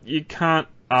can't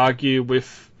argue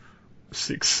with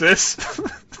success.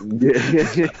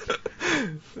 The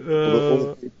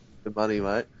money,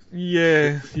 mate.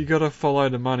 Yeah, you got to follow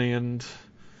the money, and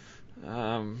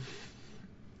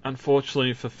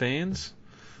unfortunately for fans,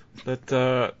 that's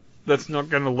not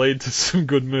going to lead to some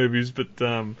good movies. But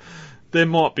there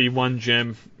might be one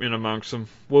gem in amongst them.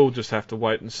 We'll just have to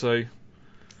wait and see.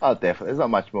 Oh, definitely. There's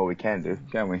not much more we can do,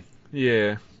 can we?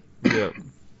 Yeah.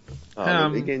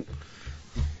 Again,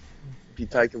 if you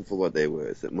take them for what they're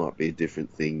worth, it might be a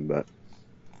different thing, but,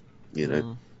 you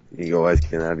know, you always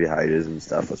can have your haters and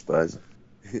stuff, I suppose.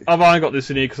 I've only got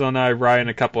this in here because I know Ray and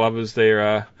a couple others,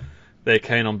 they're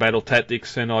keen on battle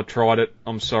tactics, and I tried it.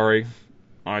 I'm sorry.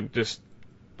 I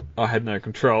had no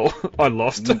control. I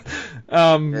lost. There's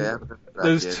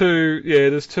two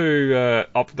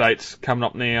updates coming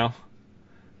up now.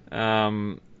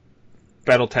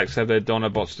 Battletechs have their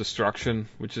Dinobots Destruction,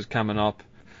 which is coming up,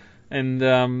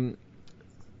 and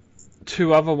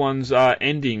two other ones are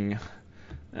ending.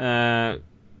 I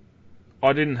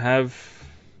didn't have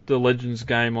the Legends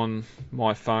game on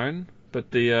my phone, but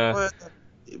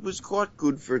it was quite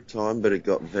good for a time, but it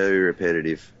got very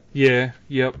repetitive. Yeah,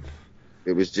 yep.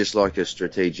 It was just like a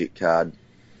strategic card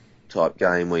type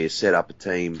game where you set up a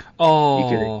team.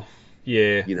 Oh,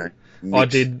 yeah. You know, I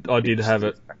did have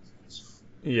it.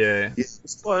 Yeah. It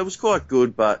was quite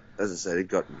good, but as I said, it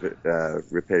got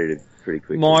repetitive pretty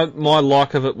quickly. My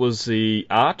like of it was the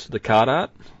art, the card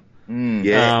art. Same.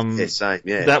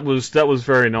 Yeah, that was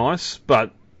very nice.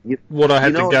 But what I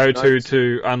had to go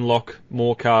to unlock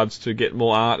more cards to get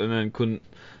more art, and then couldn't.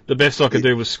 The best I could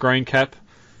do was screen cap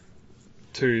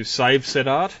to save said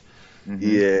art.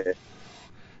 Yeah.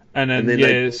 And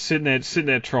then sitting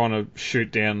there trying to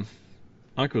shoot down.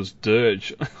 I think it was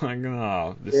Dirge.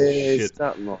 This is shit.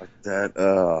 Something like that.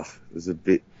 It was a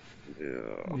bit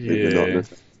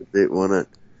monotonous. A bit, wasn't it?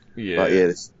 Yeah. But yeah,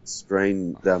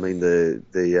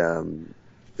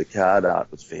 the card art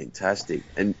was fantastic.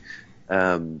 And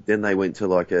then they went to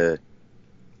like a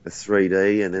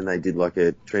 3D, and then they did like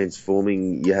a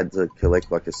transforming. You had to collect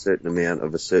like a certain amount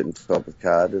of a certain type of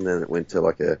card, and then it went to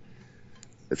like a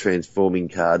transforming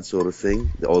card sort of thing,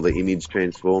 or the image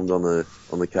transformed on the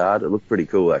card. It looked pretty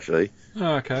cool, actually.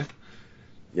 Oh, okay.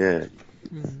 Yeah.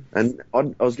 And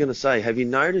I was going to say, have you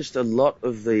noticed a lot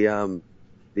of the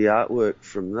artwork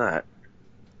from that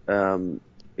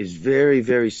is very,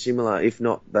 very similar? If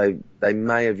not, they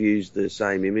may have used the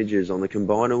same images on the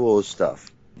Combiner Wars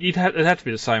stuff. It'd have to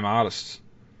be the same artists.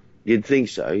 You'd think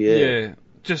so, yeah. Yeah.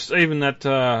 Just even that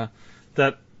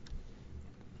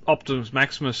Optimus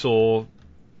Maximus, or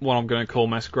what I'm going to call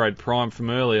Masquerade Prime from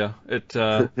earlier, it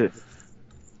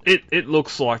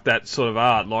looks like that sort of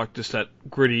art, like just that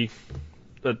gritty,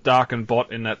 that darkened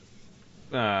bot in that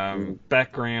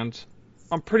background.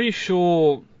 I'm pretty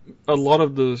sure a lot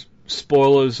of the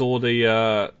spoilers or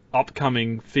the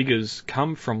upcoming figures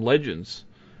come from Legends.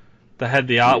 They had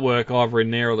the artwork either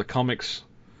in there or the comics,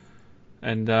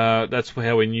 and that's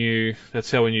how we knew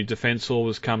Defensor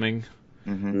was coming.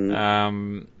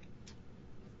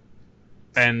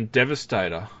 And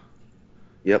Devastator.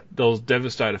 Yep. There was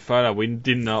Devastator photo. We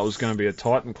didn't know it was going to be a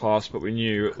Titan class, but we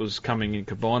knew it was coming in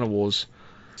Combiner Wars.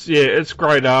 So, yeah, it's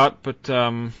great art, but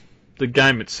the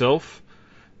game itself,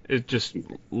 it just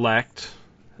lacked.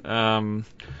 And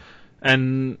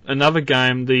another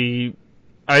game, the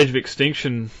Age of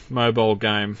Extinction mobile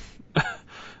game,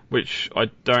 which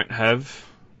I don't have.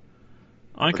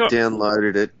 I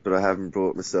downloaded it, but I haven't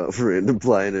brought myself around to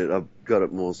playing it. I've got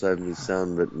it more so for my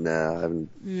son, but no, I haven't.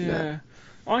 Yeah, no.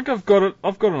 I think I've got it.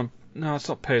 No, it's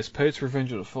not PSP. It's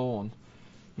Revenge of the Fallen.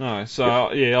 No,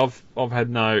 so yeah, I've had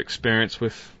no experience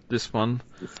with this one.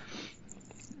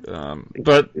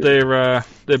 But they're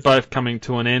both coming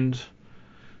to an end,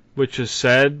 which is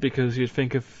sad because you'd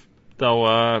think if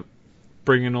they'll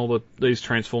bringing all these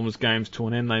Transformers games to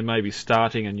an end, they may be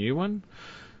starting a new one.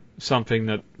 Something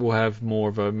that will have more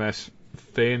of a mass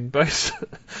fan base.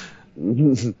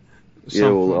 Yeah,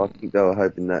 well, I think they were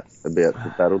hoping that about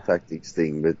the battle tactics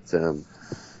thing, but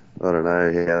I don't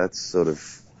know how that's sort of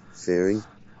faring.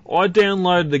 I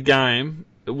downloaded the game.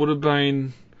 It would have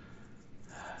been...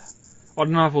 I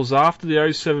don't know if it was after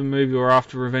the 07 movie or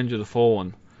after Revenge of the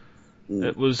Fallen.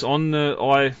 It was on the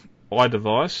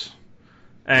iDevice,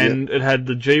 and it had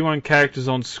the G1 characters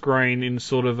on screen in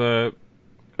sort of a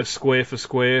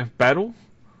square-for-square battle.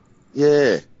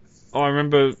 Yeah. I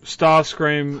remember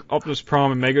Starscream, Optimus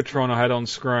Prime, and Megatron I had on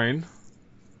screen,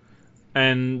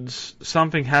 and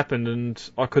something happened and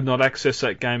I could not access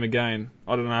that game again.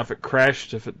 I don't know if it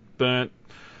crashed, if it burnt,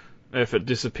 if it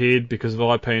disappeared because of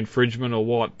IP infringement or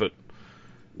what, but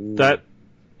that,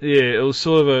 yeah, it was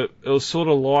sort of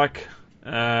like,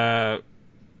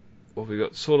 what we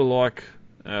got, sort of like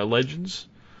Legends,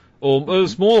 or it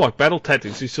was more like Battle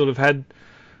Tactics. You sort of had,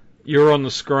 you were on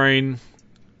the screen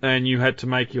and you had to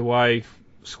make your way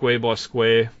square by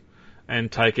square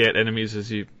and take out enemies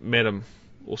as you met them,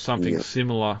 or something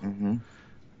similar.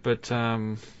 But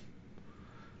I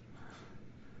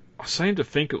seem to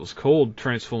think it was called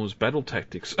Transformers Battle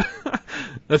Tactics.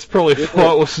 That's probably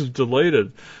why it was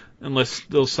deleted, unless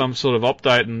there was some sort of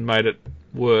update and made it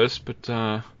worse. But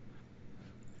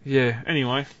yeah,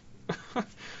 anyway,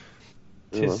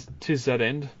 tis that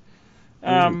end.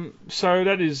 So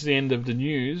that is the end of the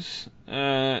news.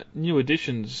 New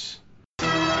additions.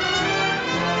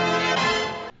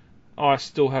 I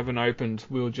still haven't opened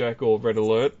Wheeljack or Red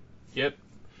Alert yet.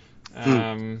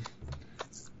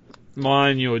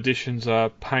 My new additions are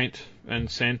paint and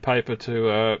sandpaper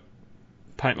to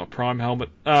paint my Prime helmet.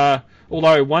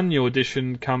 Although one new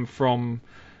addition come from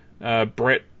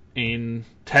Brett in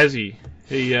Tassie.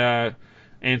 He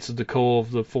answered the call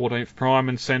of the 14th Prime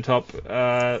and sent up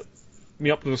my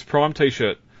Optimus Prime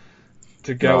T-shirt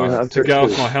to go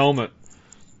with my helmet.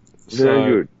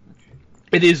 Very good.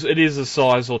 It is a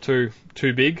size or two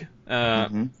too big, but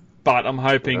I'm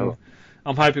hoping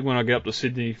when I get up to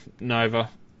Sydney Nova,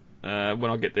 when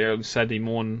I get there on Saturday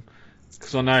morning,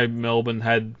 because I know Melbourne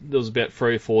there was about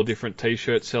 3 or 4 different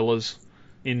T-shirt sellers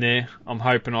in there. I'm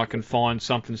hoping I can find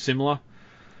something similar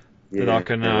that I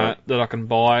can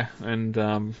buy,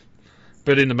 and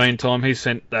but in the meantime, he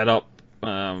sent that up.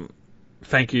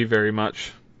 Thank you very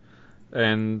much.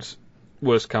 And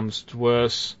worst comes to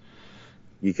worse,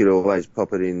 you could always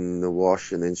pop it in the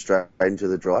wash and then straight into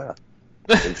the dryer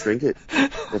and shrink it.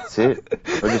 That's it.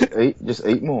 Or just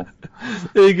eat more.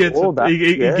 He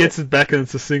gets it back and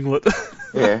it's a singlet.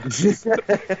 Yeah.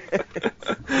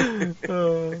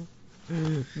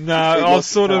 No, I was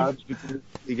sort of.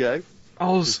 You go. I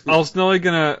was nearly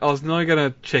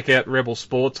gonna check out Rebel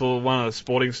Sports or one of the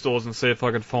sporting stores and see if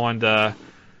I could find.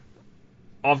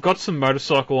 I've got some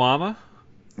motorcycle armour,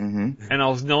 and I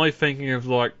was nearly thinking of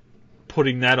like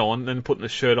putting that on and putting the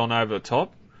shirt on over the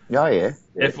top. Oh yeah.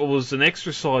 If it was an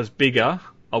extra size bigger,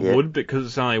 I would, because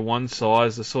it's only one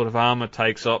size. The sort of armour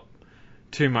takes up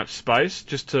too much space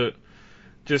just to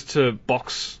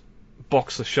box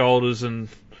the shoulders and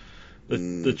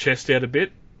the chest out a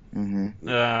bit,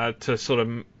 to sort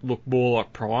of look more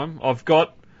like Prime. I've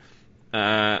got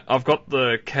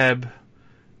the cab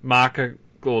marker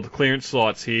or the clearance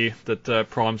lights here that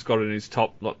Prime's got in his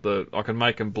top. Like I can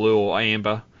make them blue or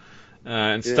amber.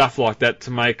 And stuff like that to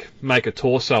make a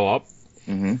torso up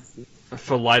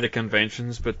for later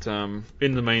conventions, but in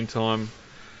the meantime,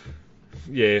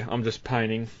 I'm just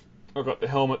painting. I got the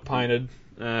helmet painted.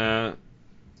 I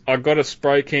got a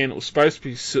spray can. It was supposed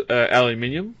to be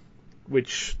aluminium,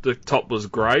 which the top was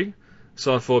grey,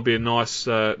 so I thought it'd be a nice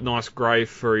grey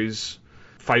for his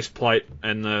faceplate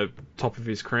and the top of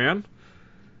his crown.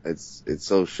 It's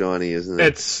so shiny, isn't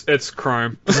it? It's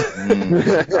chrome. So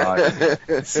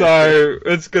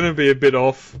it's going to be a bit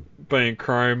off being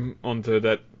chrome onto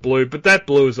that blue, but that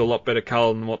blue is a lot better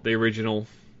colour than what the original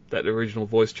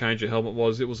voice changer helmet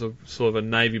was. It was a sort of a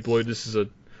navy blue. This is a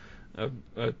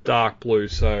dark blue,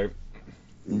 so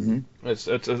it's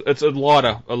a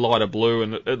lighter blue,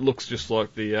 and it looks just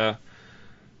like the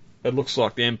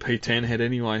MP10 head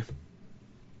anyway,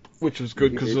 which was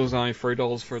good because it was only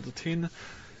 $3 for the tin.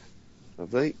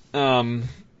 I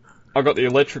got the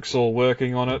electrics all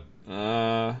working on it.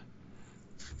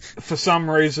 For some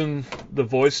reason, the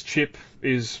voice chip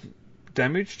is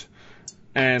damaged,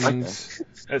 and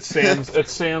it sounds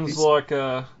like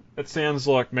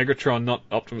Megatron, not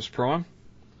Optimus Prime.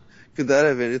 Could that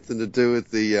have anything to do with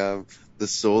the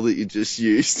saw that you just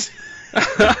used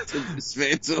to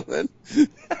dismantle it?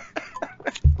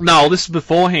 No, this is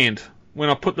beforehand. When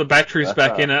I put the batteries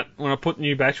back in it, when I put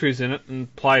new batteries in it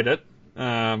and played it.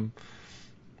 I'm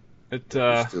just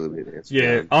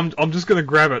gonna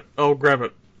grab it. I'll grab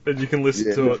it, and you can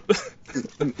listen to it.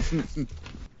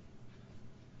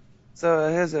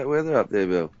 So how's that weather up there,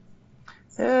 Bill?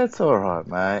 Yeah, it's alright,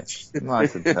 mate.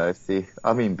 Nice and toasty.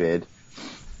 I'm in bed.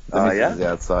 Oh, Missus is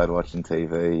outside watching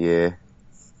TV, yeah.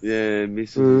 Yeah,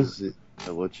 Mrs. is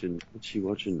watching. What's she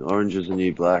watching? Orange is the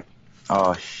New Black.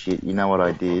 Oh, shit. You know what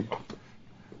I did?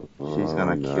 She's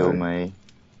gonna kill me.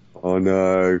 Oh,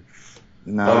 no.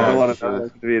 No. I don't want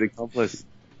to be an accomplice.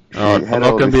 Oh, I'm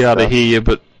not going to be able to hear you,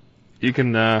 but you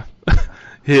can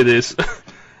hear this.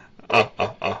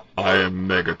 I am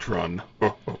Megatron.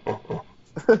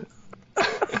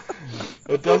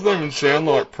 It doesn't even sound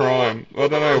like Prime. I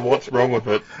don't know what's wrong with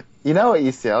it. You know what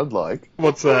you sound like?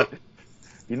 What's that?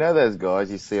 You know those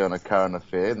guys you see on A Current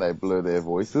Affair and they blur their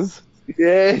voices?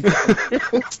 Yeah.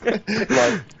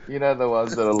 Like, you know the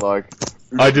ones that are like...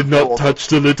 I did not touch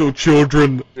the little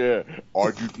children. Yeah,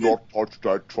 I did not touch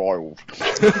that child.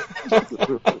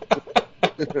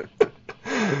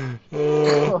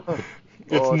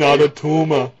 It's not a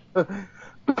tumor.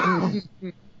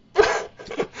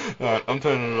 Alright, I'm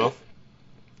turning it off.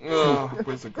 Oh,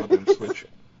 where's the goddamn switch?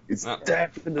 It's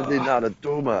definitely not a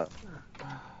tumor.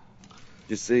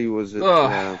 You see, was it...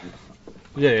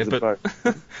 yeah, but...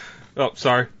 Oh,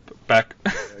 sorry. Back.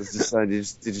 I was just saying,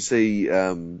 did you see...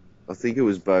 I think it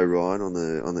was Bo Ryan on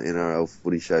the NRL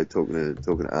Footy Show talking to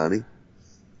Arnie.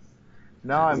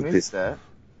 No, I missed that.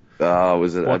 Oh,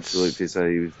 was it absolute piss?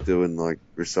 He was doing like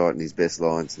reciting his best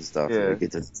lines and stuff. Yeah. And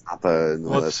get to supper and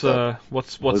all that stuff.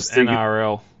 What's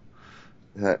NRL?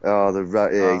 Yeah,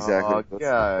 exactly. Oh,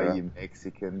 go, you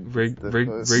Mexican. Rigby?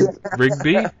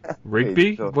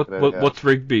 Rigby? What's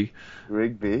Rigby?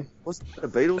 Rigby. Wasn't that a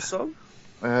Beatles song?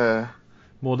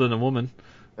 More Than a Woman.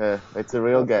 It's a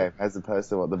real game, as opposed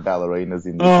to what the ballerinas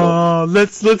in the Oh,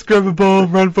 let's grab a ball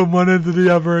and run from one end to the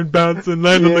other and bounce and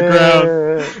land on the ground.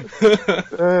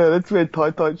 Let's wear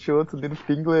tight shorts and little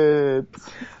finglets.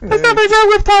 There's nothing wrong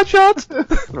with tight shorts.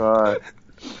 Right.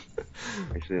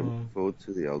 Actually, I'm looking forward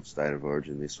to the old State of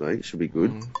Origin this week. It should be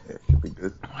good. Yeah, it should be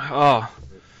good. Oh.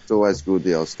 It's always good,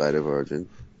 the old State of Origin.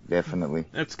 Definitely.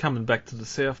 It's coming back to the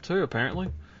south too, apparently.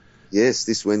 Yes,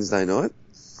 this Wednesday night.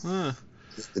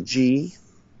 Just the G.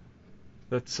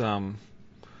 That's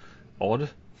odd.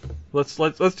 Let's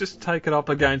just take it up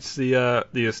against the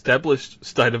established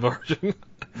State of Origin.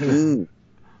 Yeah,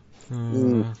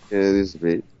 it is a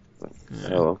bit.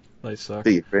 Yeah, they suck.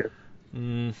 Be your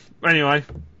Anyway,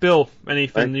 Bill,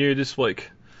 anything new this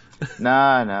week?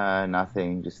 No,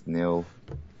 nothing. Just nil.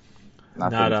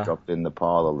 Nothing's Nada. dropped in the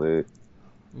pile of loot.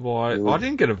 Why? I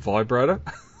didn't get a vibrator.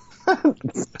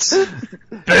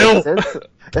 Bill!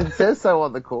 It says so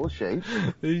on the call sheet.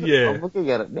 Yeah. I'm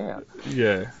looking at it now.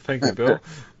 Yeah, thank you, Bill.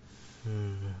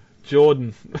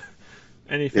 Jordan,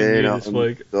 anything new this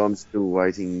week? I'm still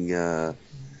waiting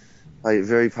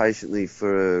very patiently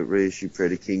for a reissue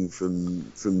Predaking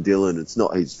from Dylan. It's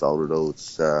not his fault at all.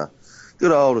 It's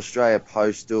good old Australia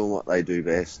Post doing what they do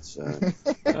best. So.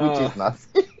 Which is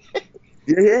nothing.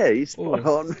 Yeah, he's spot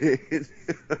on, man.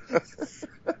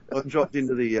 I dropped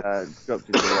into the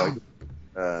local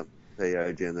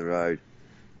PO down the road,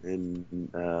 and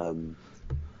how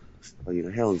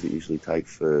long does it usually take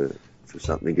for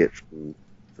something to get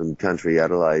from country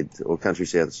Adelaide or country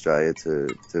South Australia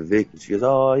to Vic? And she goes,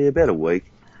 oh yeah, about a week,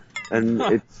 and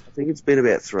I think it's been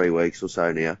about 3 weeks or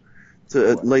so now,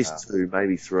 to at least 2,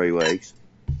 maybe 3 weeks.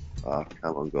 Oh,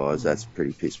 come on, guys, that's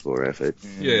pretty piss poor effort.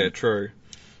 Yeah, true.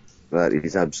 That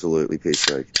is absolutely piss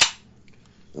weak.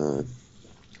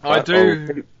 I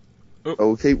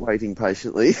will keep waiting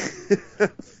patiently.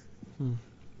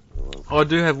 I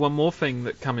do have one more thing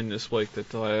that come in this week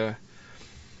that I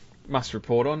must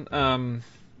report on.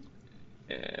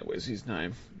 Where's his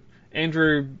name?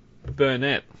 Andrew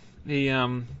Burnett.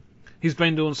 He's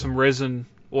been doing some resin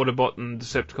Autobot and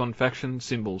Decepticon faction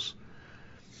symbols.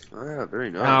 Oh,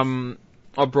 very nice.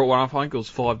 I brought one up. I think it was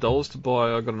 $5 to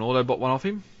buy. I got an Autobot one off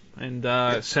him and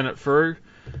sent it through.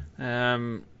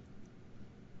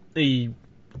 He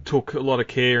took a lot of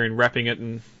care in wrapping it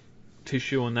in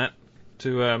tissue and that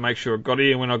to make sure it got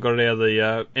here. When I got it out of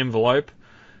the envelope,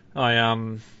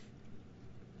 I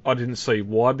didn't see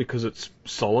why, because it's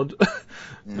solid.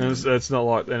 It's not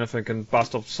like anything can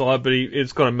bust off the side. But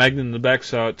it's got a magnet in the back,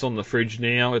 so it's on the fridge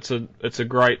now. It's a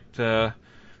great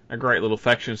little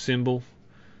faction symbol.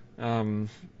 I'm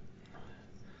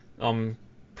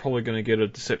probably going to get a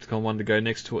Decepticon one to go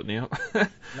next to it now.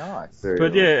 Nice.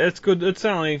 But yeah, it's good. It's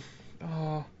only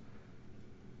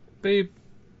be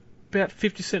about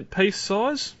 50-cent piece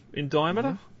size in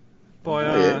diameter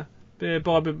by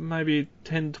by maybe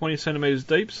 10-20 centimeters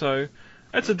deep. So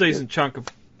that's a decent chunk of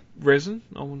resin.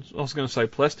 I was going to say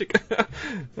plastic.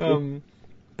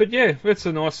 But yeah, it's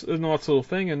a nice little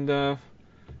thing, and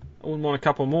I wouldn't want a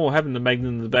couple more. Having the magnet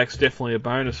in the back's definitely a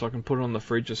bonus. I can put it on the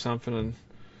fridge or something and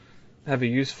have a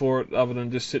use for it, other than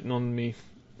just sitting on my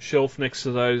shelf next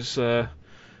to those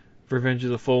Revenge of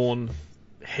the Fallen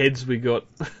heads we got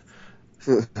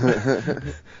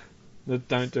that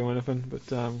don't do anything. But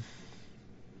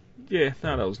yeah,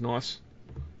 no, that was nice.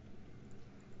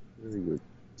 Very good.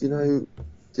 Do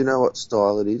you know what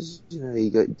style it is? You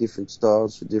got different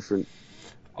styles for different.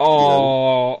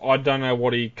 I don't know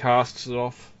what he casts it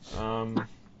off.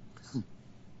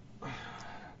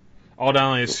 I'd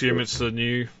only assume it's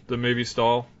the movie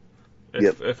style.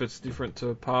 If it's different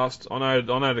to past, I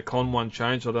know the con one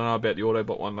changed. I don't know about the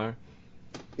Autobot one though.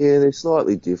 Yeah, they're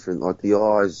slightly different. Like the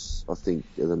eyes, I think,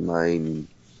 are the main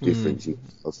difference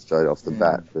straight off the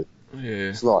bat. But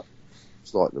slight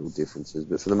little differences.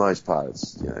 But for the most part,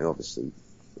 it's obviously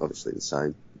the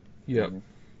same. Yep.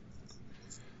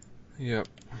 Yep.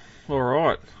 All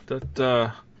right.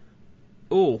 That.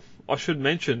 I should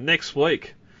mention next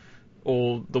week,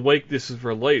 or the week this is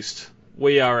released,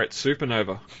 we are at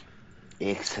Supernova.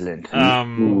 Excellent.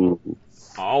 I'll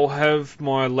have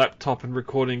my laptop and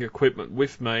recording equipment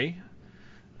with me.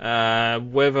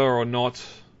 Whether or not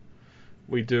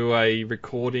we do a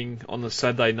recording on the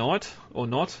Saturday night or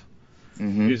not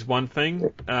is one thing.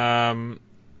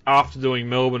 After doing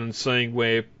Melbourne and seeing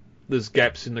where there's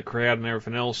gaps in the crowd and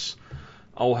everything else,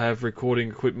 I'll have recording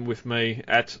equipment with me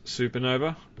at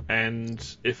Supernova, and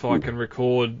if I can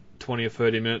record 20 or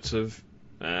 30 minutes of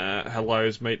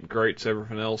hellos, meet and greets,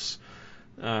 everything else,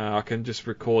 I can just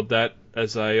record that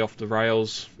as a Off the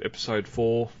Rails episode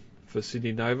 4 for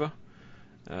Sydney Nova.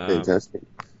 Fantastic.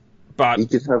 But you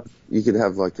could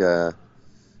have like a,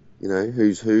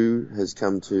 who's who has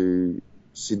come to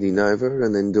Sydney Nova,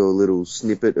 and then do a little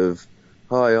snippet of,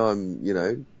 hi,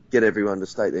 I'm, get everyone to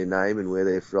state their name and where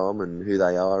they're from and who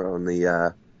they are on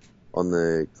the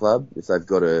club. If they've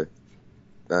got a,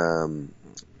 Well,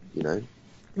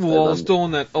 I was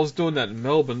doing that in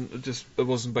Melbourne. It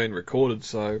wasn't being recorded,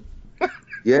 so.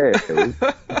 Yeah,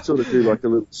 sort of do like a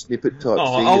little snippet type thing.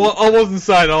 I wasn't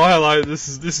saying, "Oh, hello, this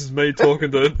is me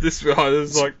talking to this guy."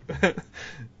 It's like.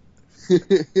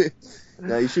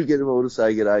 No, you should get them all to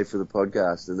say g'day for the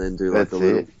podcast, and then do like a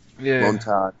little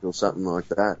montage or something like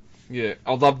that. Yeah,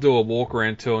 I'd love to do a walk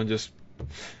around too and just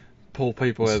pull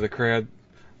people out of the crowd.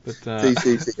 But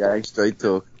TCCA Street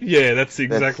Talk. Yeah, that's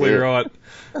exactly right.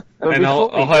 And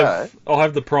I'll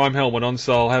have the Prime helmet on,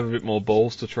 so I'll have a bit more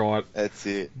balls to try it. That's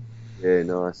it. Yeah,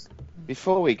 nice.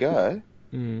 Before we go,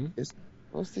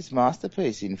 what's this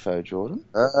masterpiece info, Jordan?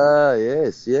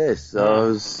 Yes.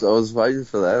 I was waiting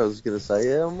for that. I was going to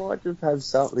say, I might just have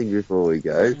something before we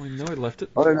go. We know he left it.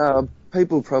 I don't know.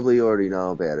 People probably already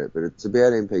know about it, but it's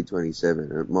about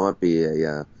MP27. It might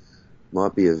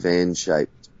be a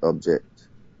van-shaped object.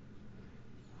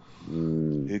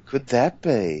 Who could that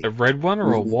be? A red one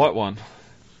or a white one?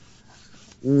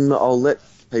 I'll let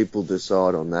people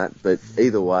decide on that, but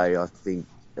either way, I think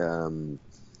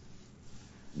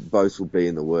both will be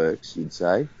in the works, you'd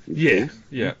say. Yeah,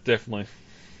 definitely.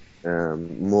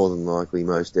 More than likely,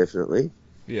 most definitely.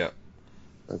 Yeah.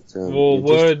 But,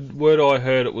 word I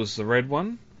heard it was the red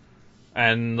one,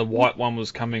 and the white one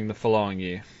was coming the following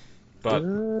year.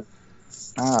 But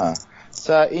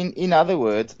so in other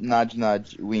words, nudge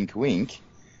nudge, wink wink,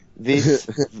 this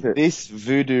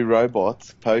Voodoo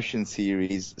Robots Potion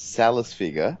Series Salus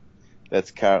figure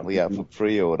that's currently up for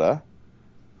pre-order,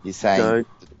 you're saying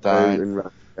don't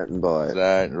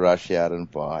rush out and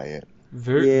buy it.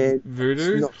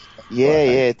 Voodoo?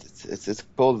 It's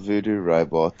called Voodoo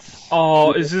Robots.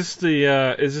 Oh, is this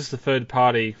the third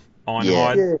party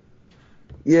Ironhide?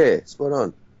 Yeah, spot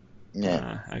on.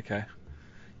 Yeah. Okay.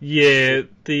 Yeah,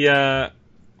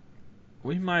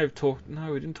 we may have talked.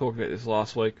 No, we didn't talk about this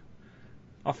last week.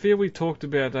 I feel we talked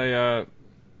about a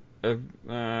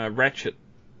Ratchet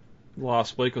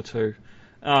last week or two,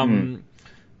 and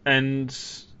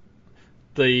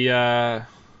the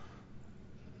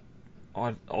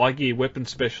eye gear weapon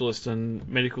specialist and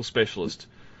medical specialist.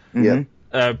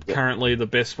 Currently the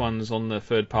best ones on the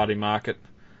third party market.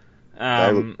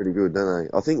 They look pretty good, don't they?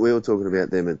 I think we were talking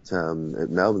about them at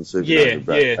Melbourne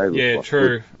Supernova. Yeah,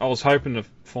 true. I was hoping to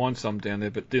find some down there,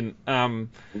 but didn't.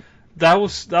 They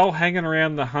were hanging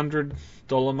around the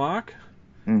 $100 mark.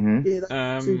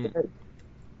 Mm-hmm.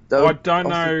 I don't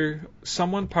know.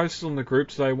 Someone posted on the group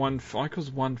today. I think it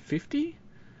was $150.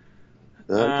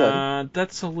 Okay.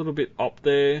 That's a little bit up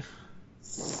there.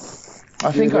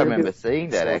 I think I remember seeing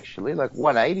that actually, like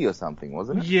 180 or something,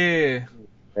 wasn't it? Yeah.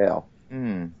 Wow.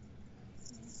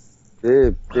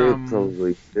 They're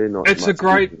not. It's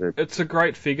a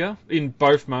great figure in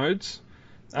both modes.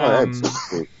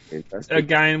 Absolutely fantastic.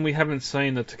 Again, we haven't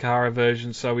seen the Takara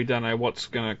version, so we don't know what's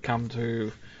going to come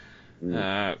to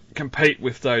compete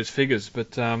with those figures.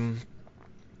 But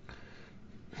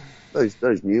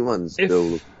those new ones still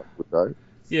look good though.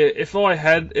 Yeah, if I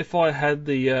had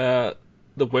the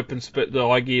weapon the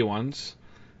iGear ones,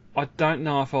 I don't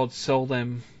know if I'd sell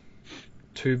them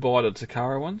to buy the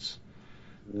Takara ones.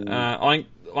 I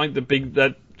think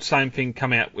that same thing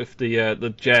come out with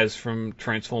the Jazz from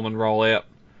Transform and Roll Out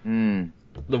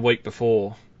the week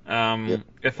before.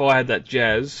 If I had that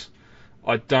Jazz,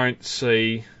 I don't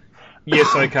see.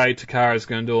 Yes, okay, Takara's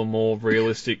going to do a more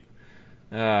realistic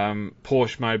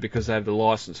Porsche mode because they have the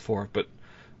license for it, but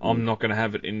I'm not going to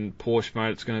have it in Porsche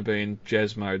mode. It's going to be in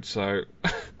Jazz mode. So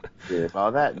yeah. Oh,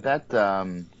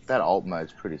 that alt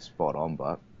mode's pretty spot on,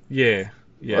 but yeah.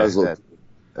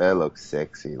 It looks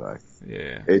sexy, like.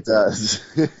 Yeah. It does.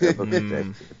 It looks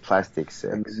sexy. Plastic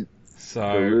sex.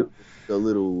 So the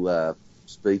little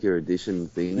speaker edition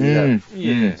thing.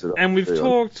 Yeah. And we've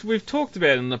talked about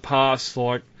it in the past,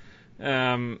 like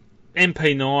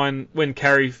MP9 when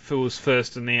Carry was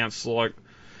first announced, like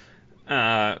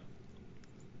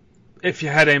if you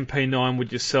had MP9,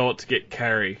 would you sell it to get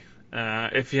Carry?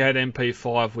 If you had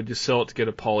MP5, would you sell it to get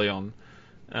Apollyon?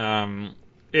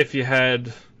 If you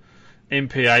had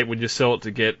MP8, would you sell it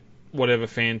to get whatever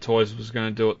Fan Toys was going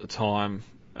to do at the time?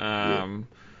 But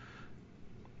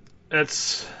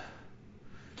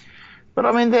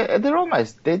I mean,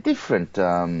 they're different.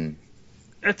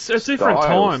 It's a different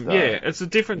time. Though. Yeah, it's a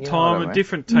different time, a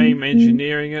different team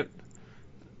engineering it.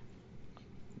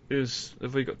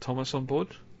 Have we got Thomas on board?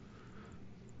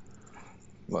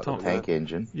 What, the tank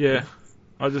engine? Yeah.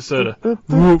 I just heard a whoop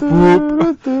whoop.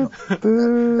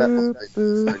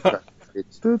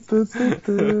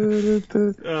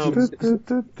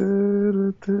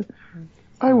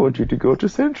 I want you to go to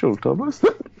Central, Thomas.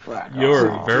 You're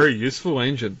a very useful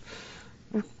engine.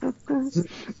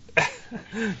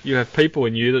 You have people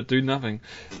in you that do nothing.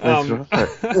 That's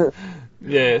right.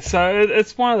 Yeah, so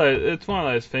it's one of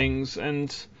those things,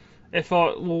 and I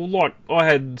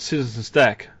had Citizen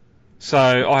Stack,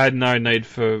 so I had no need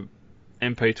for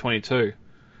MP22.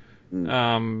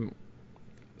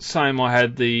 Same, I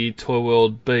had the Toy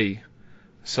World B,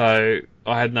 so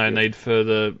I had no need for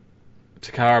the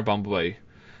Takara Bumblebee.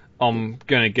 I'm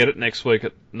going to get it next week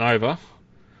at Nova,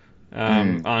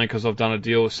 only because I've done a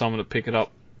deal with someone to pick it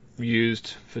up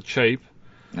used for cheap.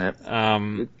 Yep.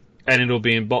 And it'll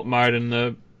be in bot mode, and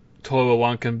the Toy World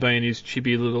 1 can be in his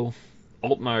chibi little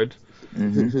alt mode.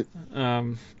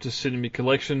 Just sitting in my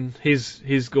collection.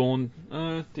 He's gone.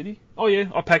 Did he? Oh yeah,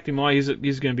 I packed him away. He's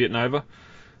going to be at Nova,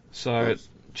 so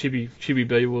Chibi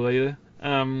B will be there.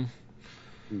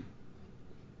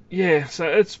 Yeah, so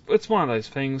it's one of those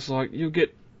things. Like you'll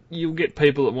get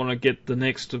people that want to get the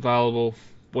next available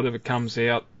whatever comes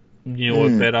out,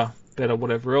 newer, better,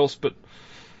 whatever else. But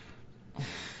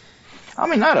I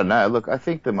mean, I don't know. Look, I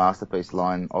think the Masterpiece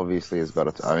line obviously has got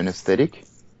its own aesthetic.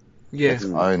 Yeah. Its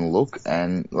own look,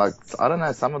 and like I don't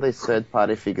know, some of these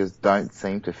third-party figures don't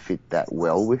seem to fit that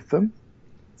well with them.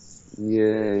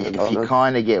 Yeah, if you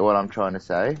kind of get what I'm trying to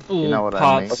say, you know what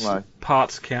I mean? Like,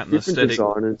 parts count in different aesthetic.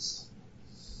 designers.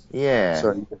 Yeah,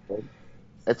 Sorry.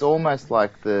 It's almost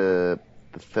like the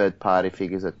third-party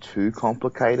figures are too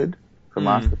complicated for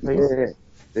Masterpiece. Yeah,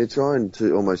 they're trying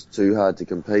almost too hard to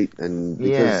compete, and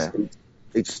because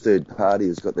each third party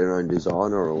has got their own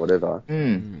designer or whatever.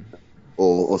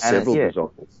 Or several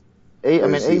designers. I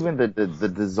mean, even the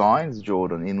designs,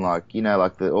 Jordan, in like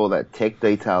all that tech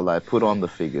detail they put on the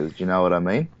figures. Do you know what I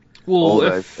mean? Well, all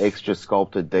those extra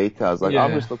sculpted details. Like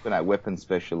I'm just looking at Weapon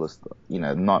Specialist,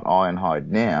 not Ironhide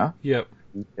now. Yep.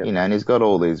 And he's got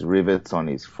all these rivets on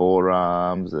his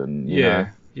forearms, and you know,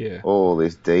 all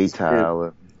this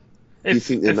detail. Do you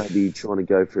think they may be trying to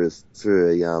go for a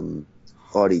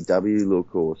IDW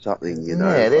look or something,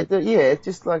 it's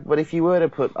just like, but if you were to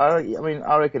put, I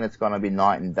reckon it's going to be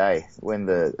night and day when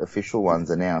the official one's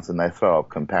announced and they throw up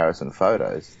comparison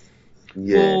photos.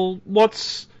 Yeah. Well,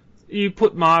 you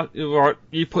put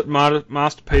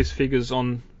Masterpiece figures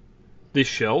on this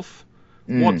shelf.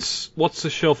 What's the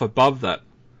shelf above that?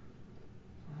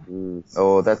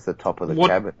 Oh, that's the top of the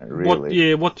cabinet,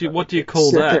 really. What do you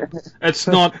call that? It's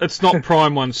not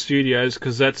Prime One Studios,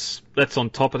 because that's on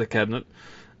top of the cabinet.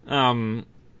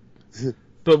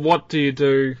 But what do you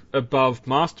do above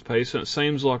Masterpiece? And it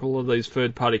seems like a lot of these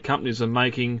third-party companies are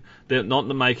making a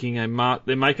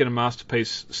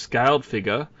Masterpiece scaled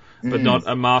figure, but not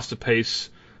a Masterpiece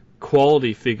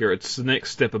quality figure. It's the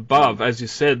next step above, as you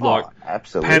said.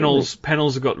 Panels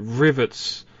have got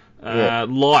rivets.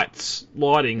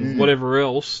 Lighting, whatever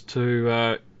else,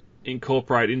 to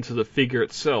incorporate into the figure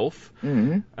itself.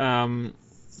 Mm-hmm.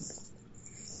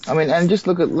 I mean, and just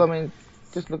look at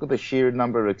the sheer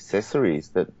number of accessories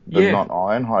that the not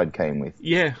Ironhide came with.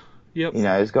 Yeah. Yep. You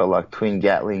know, it's got like twin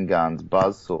Gatling guns,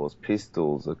 buzzsaws,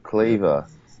 pistols, a cleaver,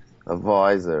 a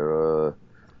visor,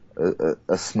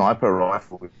 a sniper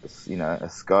rifle with, a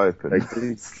scope. And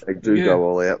they do go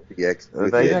all out with the X. They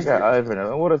go over and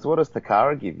over. What does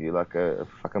Takara give you? Like a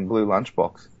fucking blue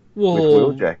lunchbox with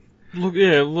Wheeljack. Look,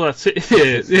 that's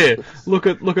it. Yeah. Look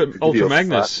at Ultra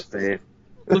Magnus.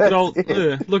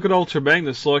 Look at Ultra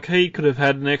Magnus. Like, he could have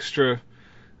had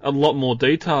a lot more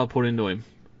detail put into him.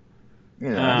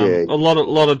 A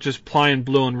lot of just plain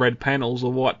blue and red panels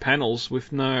or white panels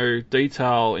with no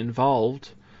detail involved.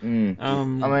 I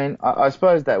mean, I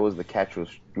suppose that was the catch.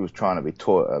 He was trying to be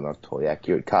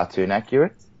cartoon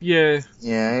accurate. Yeah.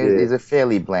 Yeah, he's a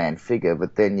fairly bland figure,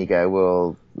 but then you go,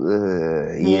 well,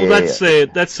 that's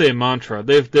their mantra.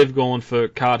 They've gone for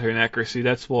cartoon accuracy.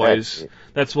 That's why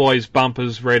his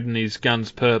bumper's red and his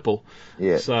gun's purple.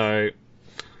 Yeah. So,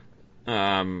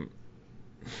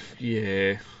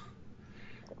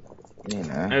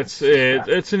 it's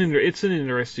an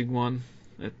interesting one.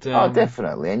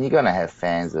 Definitely, and you're going to have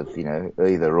fans of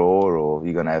either or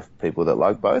you're going to have people that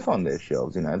like both on their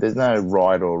shelves. There's no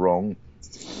right or wrong.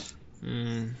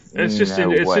 It's just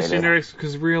interesting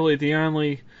because really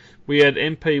we had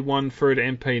MP1 through to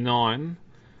MP9,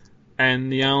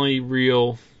 and the only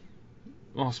real,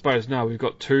 I suppose we've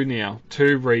got two now,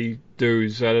 two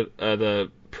redos at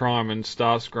the Prime and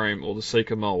Starscream or the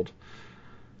Seeker mold,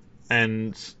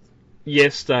 and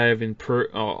yes, they have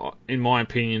improved. In my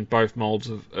opinion, both molds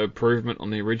of improvement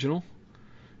on the original.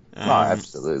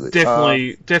 Absolutely.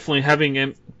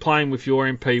 Definitely playing with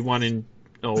your MP1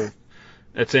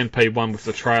 it's MP1 with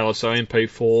the trailer, so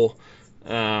MP4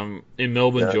 in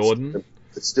Melbourne, Jordan.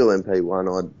 It's still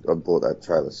MP1. I bought that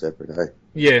trailer separate, hey?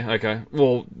 Yeah. Okay.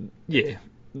 Well, yeah.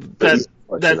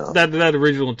 That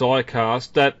original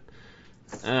die-cast. That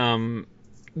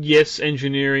yes,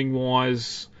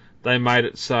 engineering-wise, they made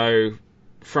it so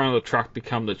front of the truck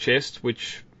become the chest,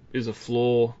 which is a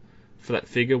flaw for that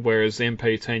figure, whereas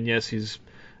MP10, yes, his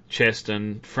chest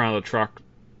and front of the truck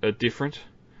are different.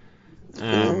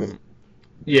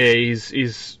 Yeah,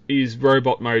 his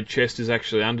robot mode chest is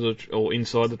actually under or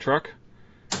inside the truck.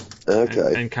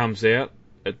 Okay. And comes out.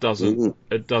 It doesn't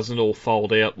all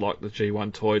fold out like the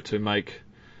G1 toy to make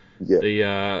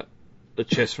the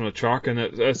chest from the truck, and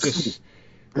it's just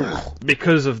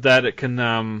because of that it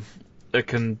can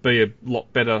be a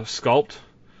lot better sculpt.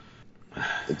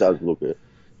 It does look it.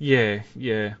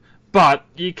 Yeah. But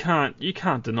you can't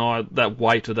deny that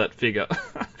weight of that figure.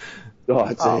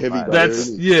 It's a heavy.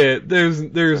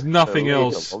 There's nothing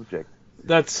else.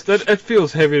 It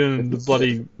feels heavier than the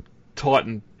bloody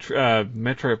Titan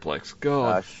Metroplex.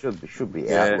 God. Should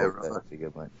be out that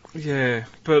figure, mate. Yeah,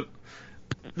 but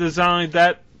there's only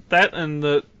that and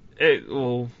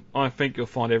I think you'll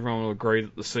find everyone will agree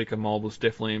that the Seeker mold was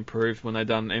definitely improved when they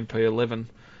done MP11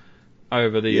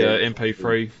 over the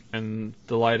MP3 and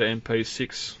the later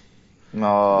MP6.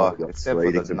 Except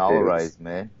for the null rays,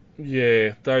 man.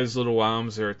 Yeah, those little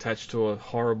arms they're attached to are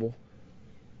horrible.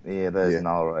 Yeah, those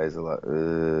null rays are like,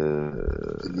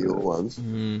 the newer ones.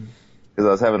 Because I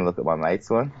was having a look at my mate's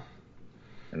one,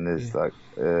 and there's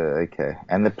okay.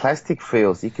 And the plastic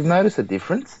feels, you can notice a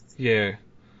difference. Yeah.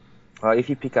 Like if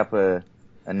you pick up an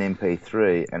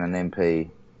MP3 and an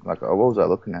MP, what was I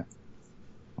looking at?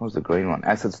 What was the green one?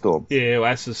 Acid Storm. Yeah,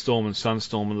 Acid Storm and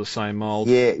Sunstorm are the same mold.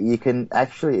 Yeah, you can I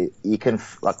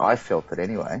felt it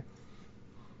anyway.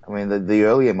 I mean, the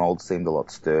earlier molds seemed a lot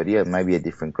sturdier, maybe a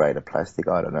different grade of plastic,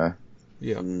 I don't know.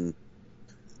 Yeah.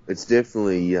 It's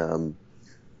definitely,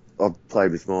 I've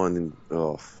played with mine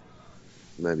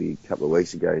maybe a couple of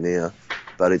weeks ago now,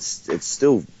 but it's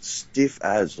still stiff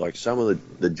as, like some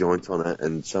of the joints on it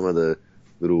and some of the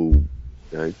little,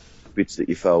 bits that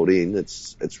you fold in,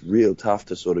 it's real tough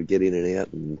to sort of get in and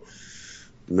out and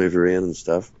move around and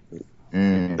stuff.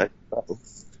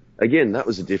 Again, that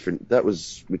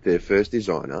was with their first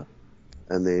designer,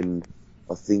 and then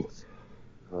I think,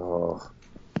 I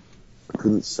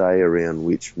couldn't say around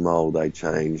which mould they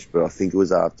changed, but I think it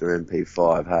was after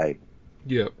MP5, hey?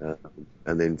 Yep.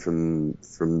 And then from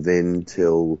then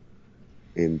till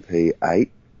MP8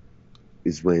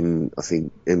 is when I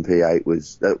think MP8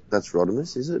 was, that's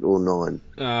Rodimus, is it, or 9?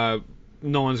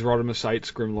 9's Rodimus,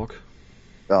 8's Grimlock.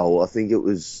 Oh, well, I think it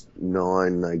was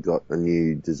 9 they got a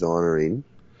new designer in.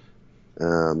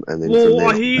 And then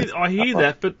I hear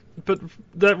that, but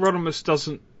that Rodimus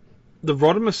doesn't. The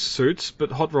Rodimus suits,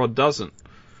 but Hot Rod doesn't.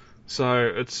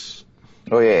 So it's.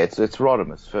 Oh yeah, it's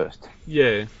Rodimus first.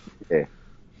 Yeah. Yeah.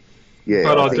 Yeah,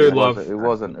 but I do love. It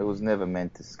was never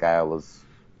meant to scale as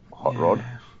Hot Rod.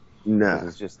 No,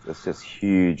 it's just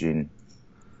huge in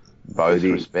both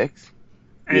respects.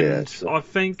 And I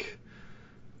think,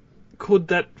 could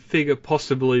that figure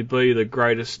possibly be the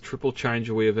greatest triple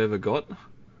changer we have ever got?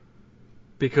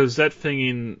 Because that thing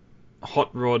in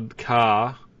Hot Rod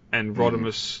car and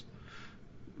Rodimus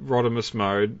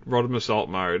alt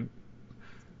mode,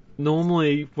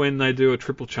 normally when they do a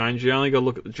triple change, you only got to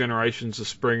look at the generations of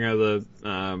Springer, what's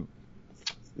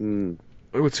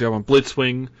the other one,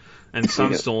 Blitzwing and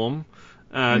Sunstorm.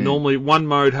 Normally one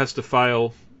mode has to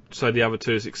fail so the other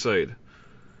two succeed.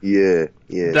 Yeah.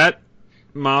 That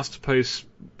masterpiece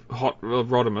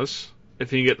Rodimus,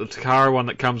 if you can get the Takara one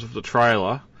that comes with the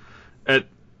trailer,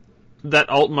 that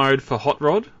alt mode for Hot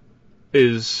Rod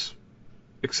is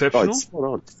exceptional. It's spot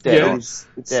on. It's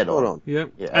spot on. Yeah.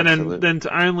 Yeah, And then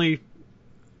to only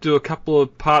do a couple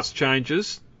of parts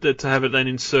changes, to have it then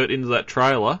insert into that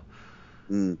trailer,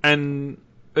 and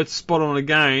it's spot on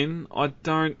again. I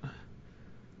can't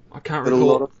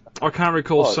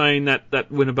recall seeing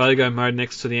that Winnebago mode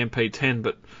next to the MP10,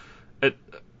 but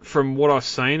from what I've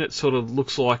seen, it sort of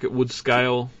looks like it would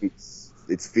scale.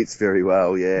 It fits very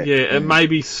well, yeah. Yeah, it may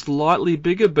be slightly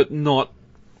bigger, but not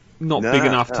big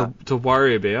enough to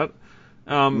worry about.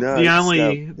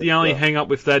 The only hang up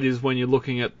with that is when you're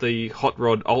looking at the Hot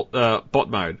Rod bot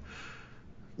mode.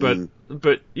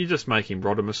 But you're just making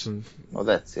Rodimus and... Well,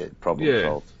 that's it. Problem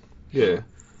solved. Yeah.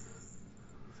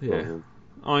 Yeah.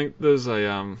 I think there's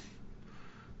there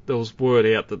was word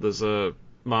out that there's a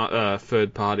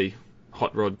third party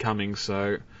Hot Rod coming,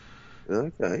 so...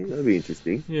 Okay, that'd be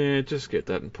interesting. Yeah, just get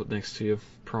that and put next to your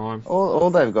Prime. All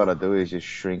they've got to do is just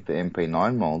shrink the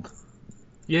MP9 mold.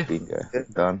 Yeah. Bingo.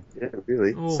 Done. Yeah,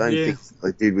 really. Oh, Same thing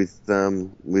they did with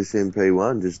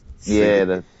MP1. Just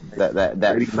that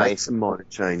really faith, make some minor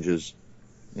changes.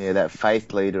 Yeah, that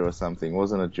Faith Leader or something,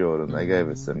 wasn't it, Jordan? They gave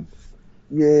us some.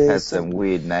 Yeah. Had some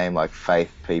weird name like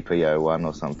Faith PPO1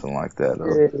 or something like that.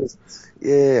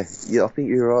 Yeah. I think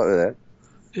you're right with that.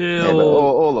 Yeah, but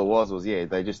all it was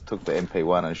they just took the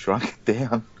MP1 and shrunk it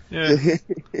down. Yeah.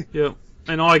 Yeah.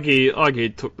 And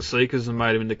iGear took the Seekers and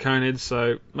made them into Coneheads,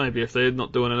 so maybe if they're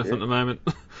not doing anything at the moment.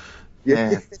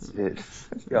 Yeah. Give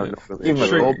them a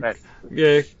call back.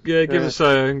 Yeah, give us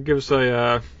a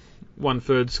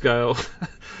 1/3 scale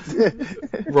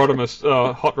Rodimus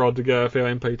Hot Rod to go for our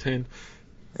MP10.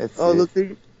 Look,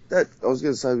 that I was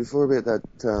going to say before about that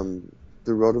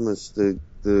the Rodimus, the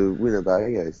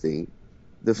Winnebago thing.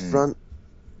 The front,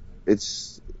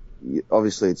 it's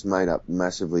obviously it's made up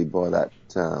massively by that.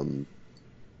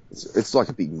 It's like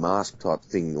a big mask type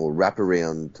thing or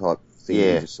wraparound type thing.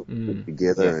 You just sort of put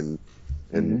together and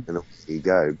off you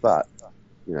go. But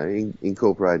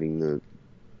incorporating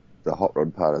the hot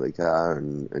rod part of the car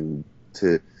and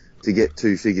to get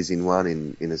two figures in one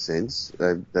in a sense,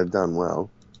 they've done well.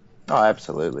 Oh,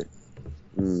 absolutely.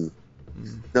 Know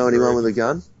anyone with a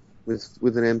gun with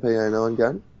an MP09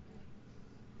 gun?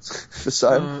 For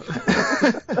sale.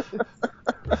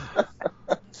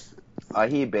 I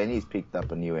hear Benny's picked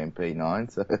up a new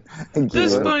MP9, so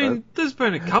there's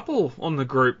been a couple on the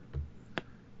group.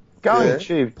 Going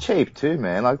cheap too,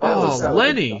 man. Like that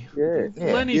Lenny.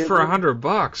 Lenny for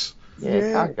 $100.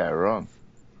 Yeah, can't go wrong.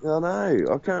 I know.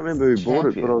 I can't remember who bought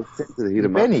it, but I was tempted to hit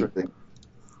him up.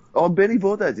 Oh, Benny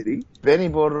bought that, did he? Benny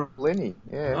bought it from Lenny.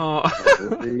 Yeah. Oh.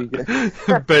 There you go.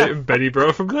 Benny brought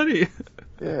it from Lenny.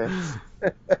 Yeah. I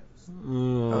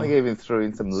think he even threw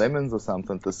in some lemons or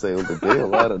something to seal the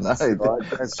deal. I don't know.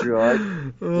 That's right.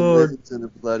 Lemons and a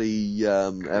bloody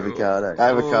avocado.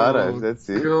 Avocados, that's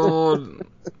it. God.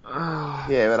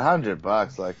 Yeah, but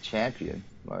 $100, like champion.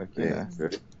 Like, that's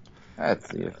it. How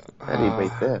do you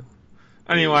beat that?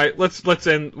 Anyway,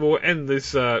 we'll end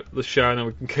this the show and then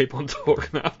we can keep on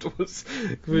talking afterwards.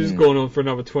 We've just gone on for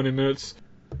another 20 minutes.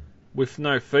 With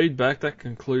no feedback, that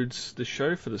concludes the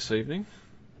show for this evening.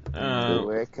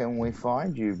 Where can we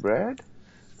find you, Brad?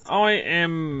 I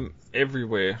am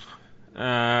everywhere.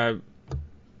 Admin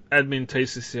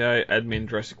TCCA, admin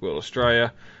Jurassic World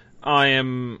Australia. I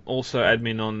am also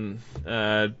admin on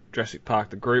Jurassic Park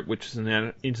the Group, which is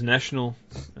an international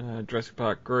Jurassic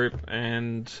Park group,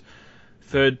 and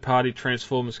Third Party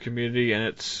Transformers Community and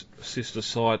its sister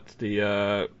site,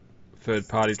 the Third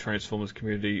Party Transformers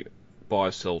Community Buy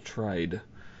Sell Trade.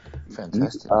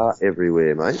 Fantastic. You are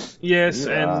everywhere, mate. Yes,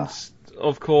 and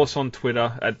of course on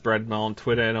Twitter, at Brad Mull on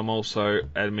Twitter, and I'm also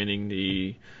adminning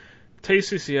the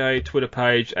TCCA Twitter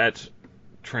page at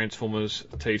Transformers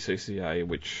TCCA,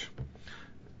 which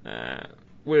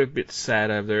we're a bit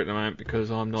sad over there at the moment because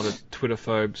I'm not a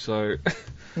Twitterphobe, so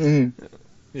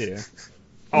yeah.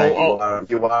 You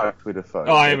are a Twitter phobe.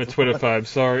 I am a Twitter phobe.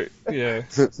 Sorry. Yeah.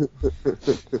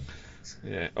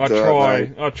 Yeah.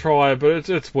 I try, but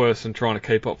it's worse than trying to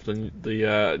keep up with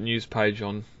the news page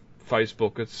on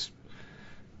Facebook. It's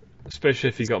especially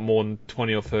if you got more than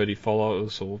 20 or 30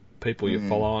 followers or people you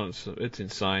follow on. It's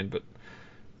insane. But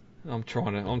I'm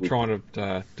trying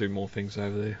to do more things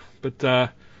over there.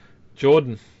 But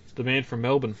Jordan, the man from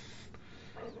Melbourne.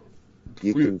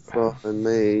 You can find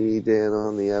me down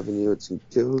on the avenue at St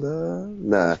Kilda.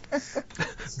 Nah.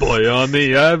 Boy on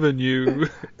the avenue.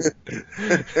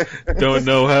 Don't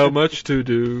know how much to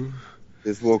do.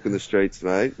 Just walking the streets,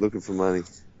 mate, looking for money.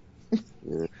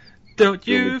 Yeah. Don't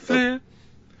you flip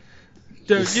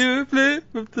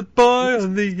with the boy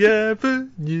on the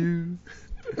avenue.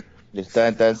 Just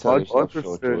don't sell yourself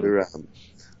short, Jordan.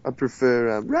 I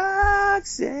prefer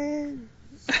Roxanne.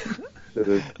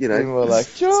 You know, more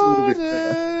like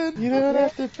Jordan. You don't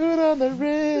have to put on the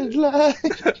red light.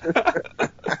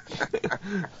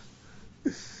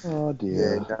 Oh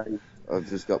dear. Yeah, no, I've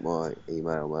just got my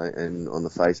email, mate, and on the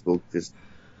Facebook, just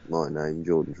my name,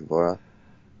 Jordan Trevora,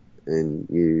 and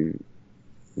you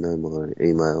know my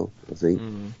email, I think.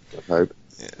 I hope.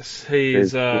 Yes, he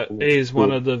is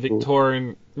one of the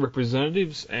Victorian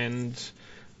representatives and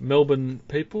Melbourne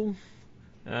people.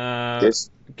 Yes.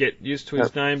 Get used to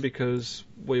his name because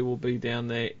we will be down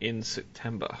there in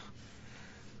September.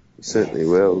 You certainly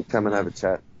will. Come and have a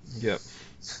chat. Yep.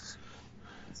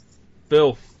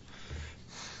 Bill.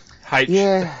 H.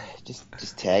 Yeah,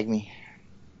 just tag me.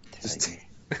 Just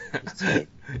tag.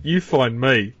 You find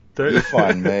me. Don't you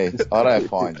find me. I don't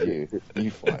find you.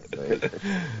 You find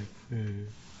me.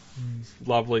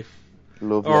 Lovely.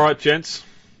 All right, gents.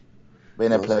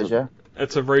 Been a pleasure.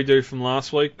 It's a redo from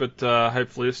last week, but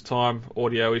hopefully this time,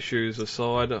 audio issues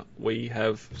aside, we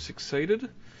have succeeded.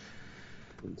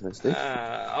 Fantastic.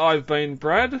 I've been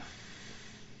Brad.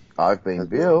 I've been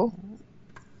Bill.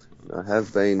 I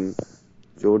have been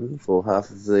Jordan for half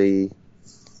of the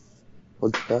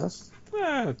podcast.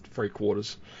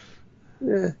 3/4.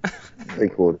 Yeah,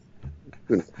 3/4.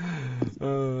 Good.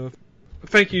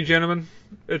 Thank you, gentlemen.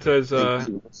 It has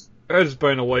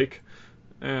been a week.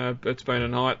 It's been a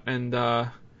night, and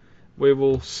we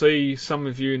will see some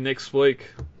of you next week,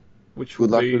 which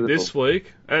will be this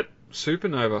week at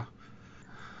Supernova.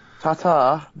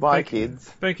 Ta-ta. Bye, kids.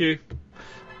 Thank you.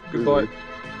 Goodbye.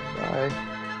 Bye.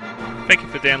 Thank you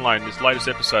for downloading this latest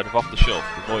episode of Off the Shelf,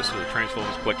 the voice of the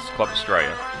Transformers Collectors Club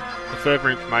Australia. For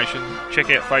further information, check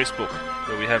out Facebook,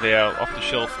 where we have our Off the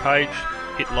Shelf page,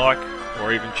 hit like,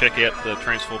 or even check out the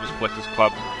Transformers Collectors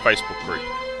Club Facebook group.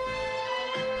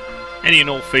 Any and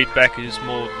all feedback is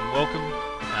more than welcome.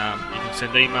 You can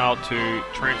send email to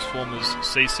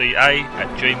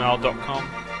transformerscca@gmail.com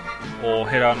or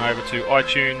head on over to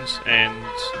iTunes and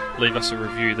leave us a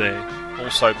review there.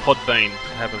 Also, Podbean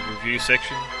have a review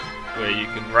section where you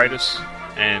can rate us,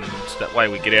 and that way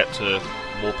we get out to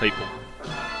more people.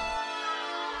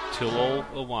 Till all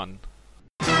are one.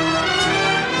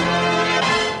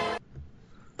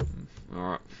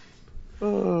 Alright.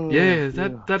 Yeah,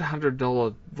 that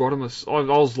 $100 Rodimus, I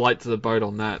was late to the boat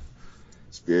on that.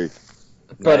 It's big.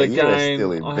 But again, you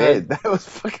were still in bed. That was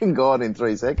fucking gone in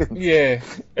 3 seconds. Yeah,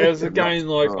 it was again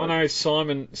like I know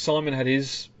Simon had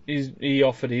he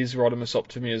offered his Rodimus up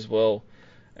to me as well,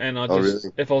 and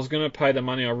if I was going to pay the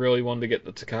money, I really wanted to get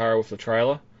the Takara with the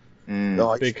trailer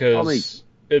because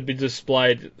it'd be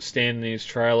displayed standing in his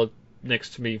trailer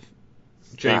next to me.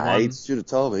 G1. You should have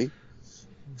told me.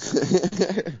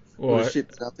 Would have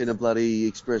shipped it up in a bloody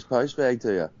express post bag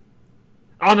to you.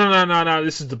 Oh no!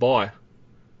 This is to buy.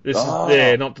 This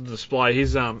is not to display.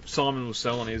 His Simon was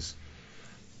selling his.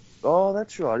 Oh,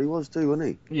 that's right. He was too,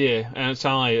 wasn't he? Yeah, and it's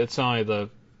only the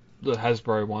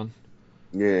Hasbro one.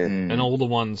 Yeah. And all the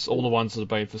ones that have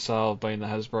been for sale have been the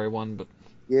Hasbro one, but.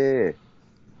 Yeah.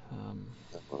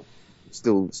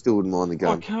 Still wouldn't mind the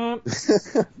gun. I can't.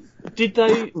 Did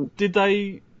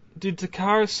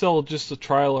Takara sell just the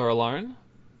trailer alone,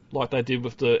 like they did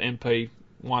with the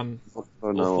MP1 or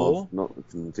 4? Not that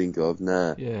I can think of.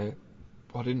 Nah. Yeah.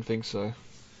 I didn't think so.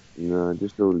 No,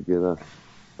 just all together.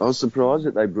 I was surprised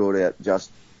that they brought out just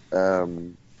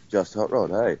Hot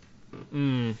Rod, hey?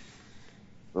 I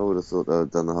would have thought they would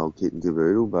have done the whole kit and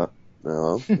caboodle, but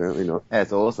no, apparently not.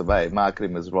 That's awesome, mate. Market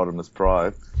him as Rodimus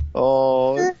Prime.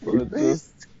 Oh,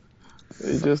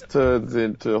 he just turns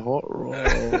into Hot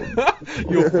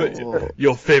Rod.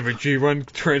 Your favourite G1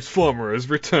 Transformer has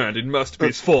returned in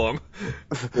Masterpiece form.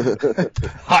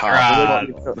 Hot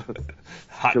Rod!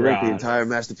 Collect the entire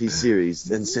Masterpiece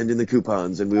series and send in the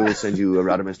coupons, and we will send you a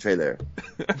Rodimus trailer.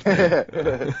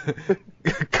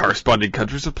 Corresponding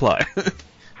country supply.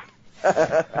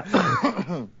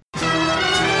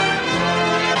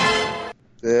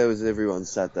 There was everyone's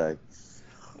Saturday.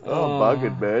 Oh,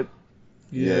 buggered, man.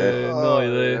 Yeah, nearly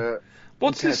there.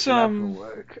 What's this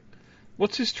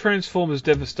What's this Transformers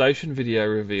Devastation video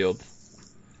revealed?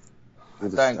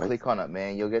 Don't click on it,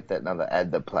 man. You'll get that another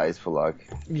ad that plays for like.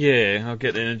 Yeah, I'll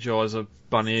get the Energizer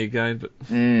Bunny again, but.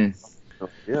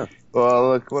 Yeah. Well,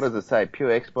 look, what does it say?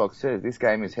 Pure Xbox says this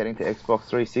game is heading to Xbox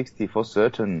 360 for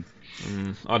certain.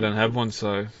 I don't have one,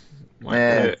 so.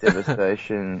 Yeah,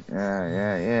 Devastation.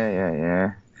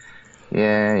 Yeah.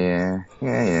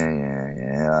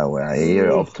 Oh, well,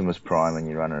 you're Optimus Prime and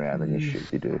you run around and you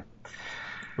shoot, you do.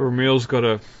 Ramil's got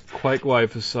a Quake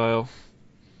Wave for sale.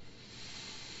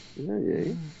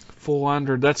 Yeah.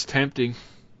 400, that's tempting.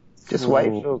 Just wait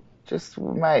for...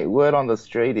 mate, word on the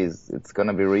street is it's going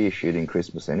to be reissued in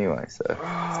Christmas anyway,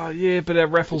 so... Yeah, but our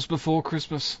raffles before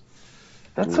Christmas.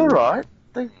 That's alright.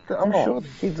 I'm sure the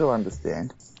kids will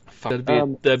understand.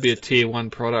 That'd be a tier 1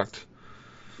 product.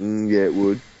 Yeah, it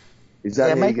would. Is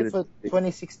that make it for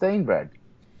 2016, Brad.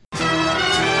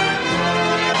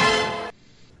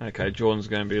 Okay, Jordan's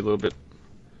going to be a little bit...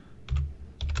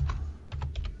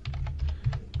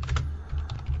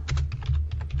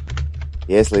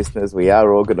 Yes, listeners, we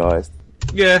are organised.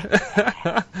 Yeah,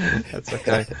 that's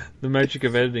okay. The magic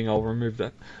of editing, I'll remove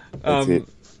that. That's it.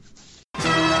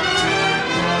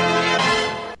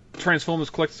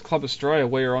 Transformers Collectors Club Australia,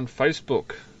 we are on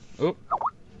Facebook. Oop.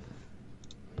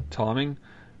 Timing.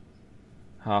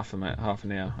 Half an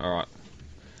hour. Alright.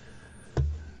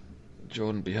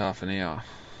 Jordan be half an hour.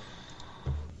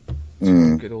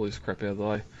 Get all this crap out of the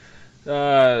way.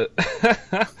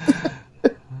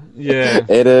 Yeah.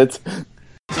 Edit.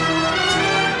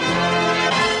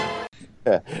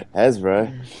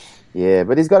 Hasbro. Yeah,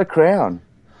 but he's got a crown.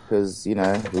 Because, you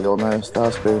know, we all know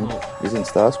Starscream isn't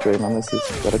Starscream unless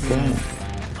he's got a crown.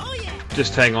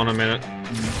 Just hang on a minute.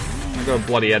 I've got a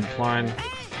bloody ad playing.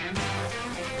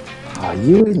 Oh,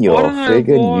 you and your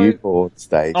friggin' Newport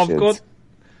stations.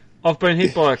 I've been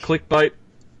hit by a clickbait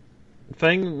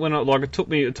thing when it took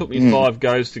me 5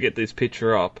 goes to get this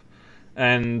picture up,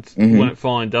 and when it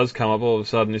finally does come up, all of a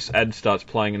sudden this ad starts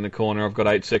playing in the corner. I've got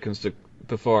 8 seconds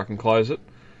before I can close it.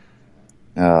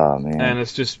 Oh man! And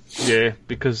it's just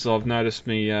because I've noticed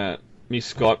me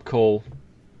Skype call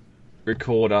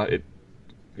recorder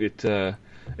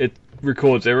it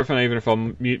records everything even if I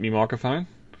mute my microphone.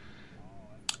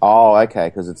 Oh, okay,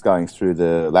 because it's going through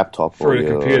the laptop or the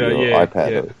your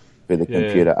iPad or through the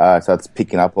computer. So it's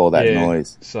picking up all that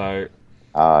noise. So,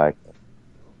 okay.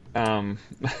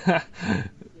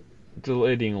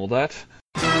 Deleting all that.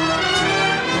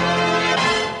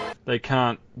 They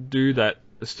can't do that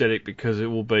aesthetic because it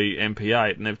will be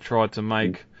MP8, and they've tried to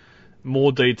make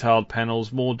more detailed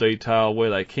panels, more detail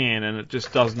where they can, and it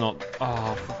just does not.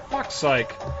 Oh, for fuck's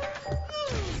sake!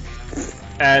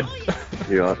 Ad.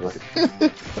 You're right, mate.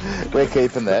 We're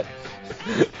keeping that.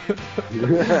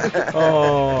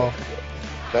 Oh.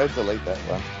 Don't delete that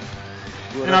one.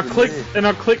 And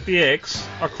I click the X.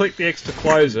 I click the X to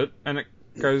close it, and it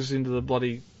goes into the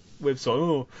bloody website.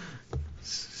 Oh,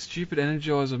 stupid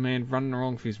Energizer man running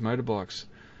around for his motorbikes.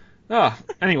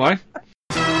 Anyway.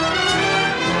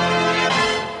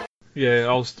 Yeah,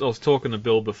 I was talking to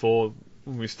Bill before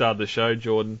when we started the show,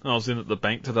 Jordan. I was in at the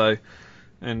bank today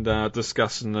and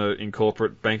discussing the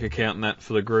incorporate bank account and that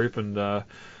for the group and or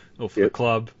for the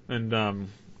club, and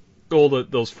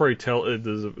it's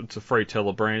a free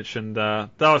teller branch, and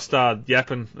they started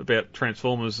yapping about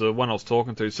Transformers. The one I was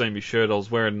talking to seen my shirt. I was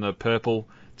wearing the purple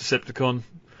Decepticon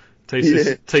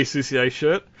TCCA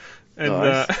shirt. And,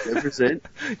 nice. Represent.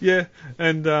 Yeah,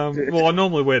 and well, I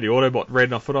normally wear the Autobot red,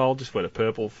 and I thought I'll just wear the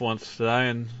purple for once today,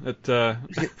 and it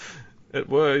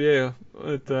worked. Yeah,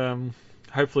 it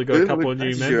hopefully got a couple of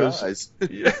new members.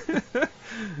 Yeah.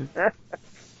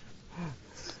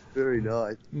 Very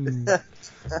nice.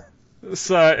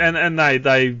 So, and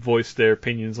they voiced their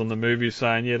opinions on the movies,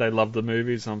 saying they love the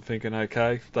movies. I'm thinking,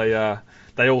 okay.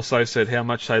 They also said how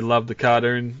much they loved the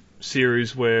cartoon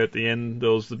series where at the end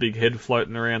there was the big head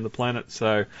floating around the planet.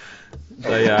 So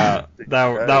they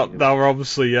were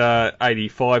obviously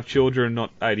 85 children,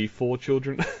 not 84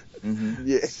 children. Mm-hmm.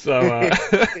 Yeah. So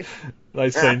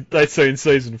they'd seen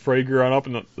season 3 growing up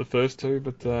and not the first 2,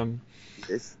 but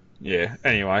yes. Yeah.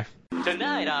 Anyway.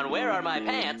 Tonight on Where Are My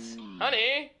Pants?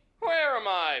 Honey, where are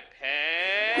my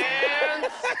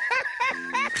pants?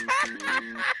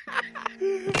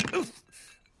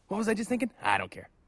 What was I just thinking? I don't care.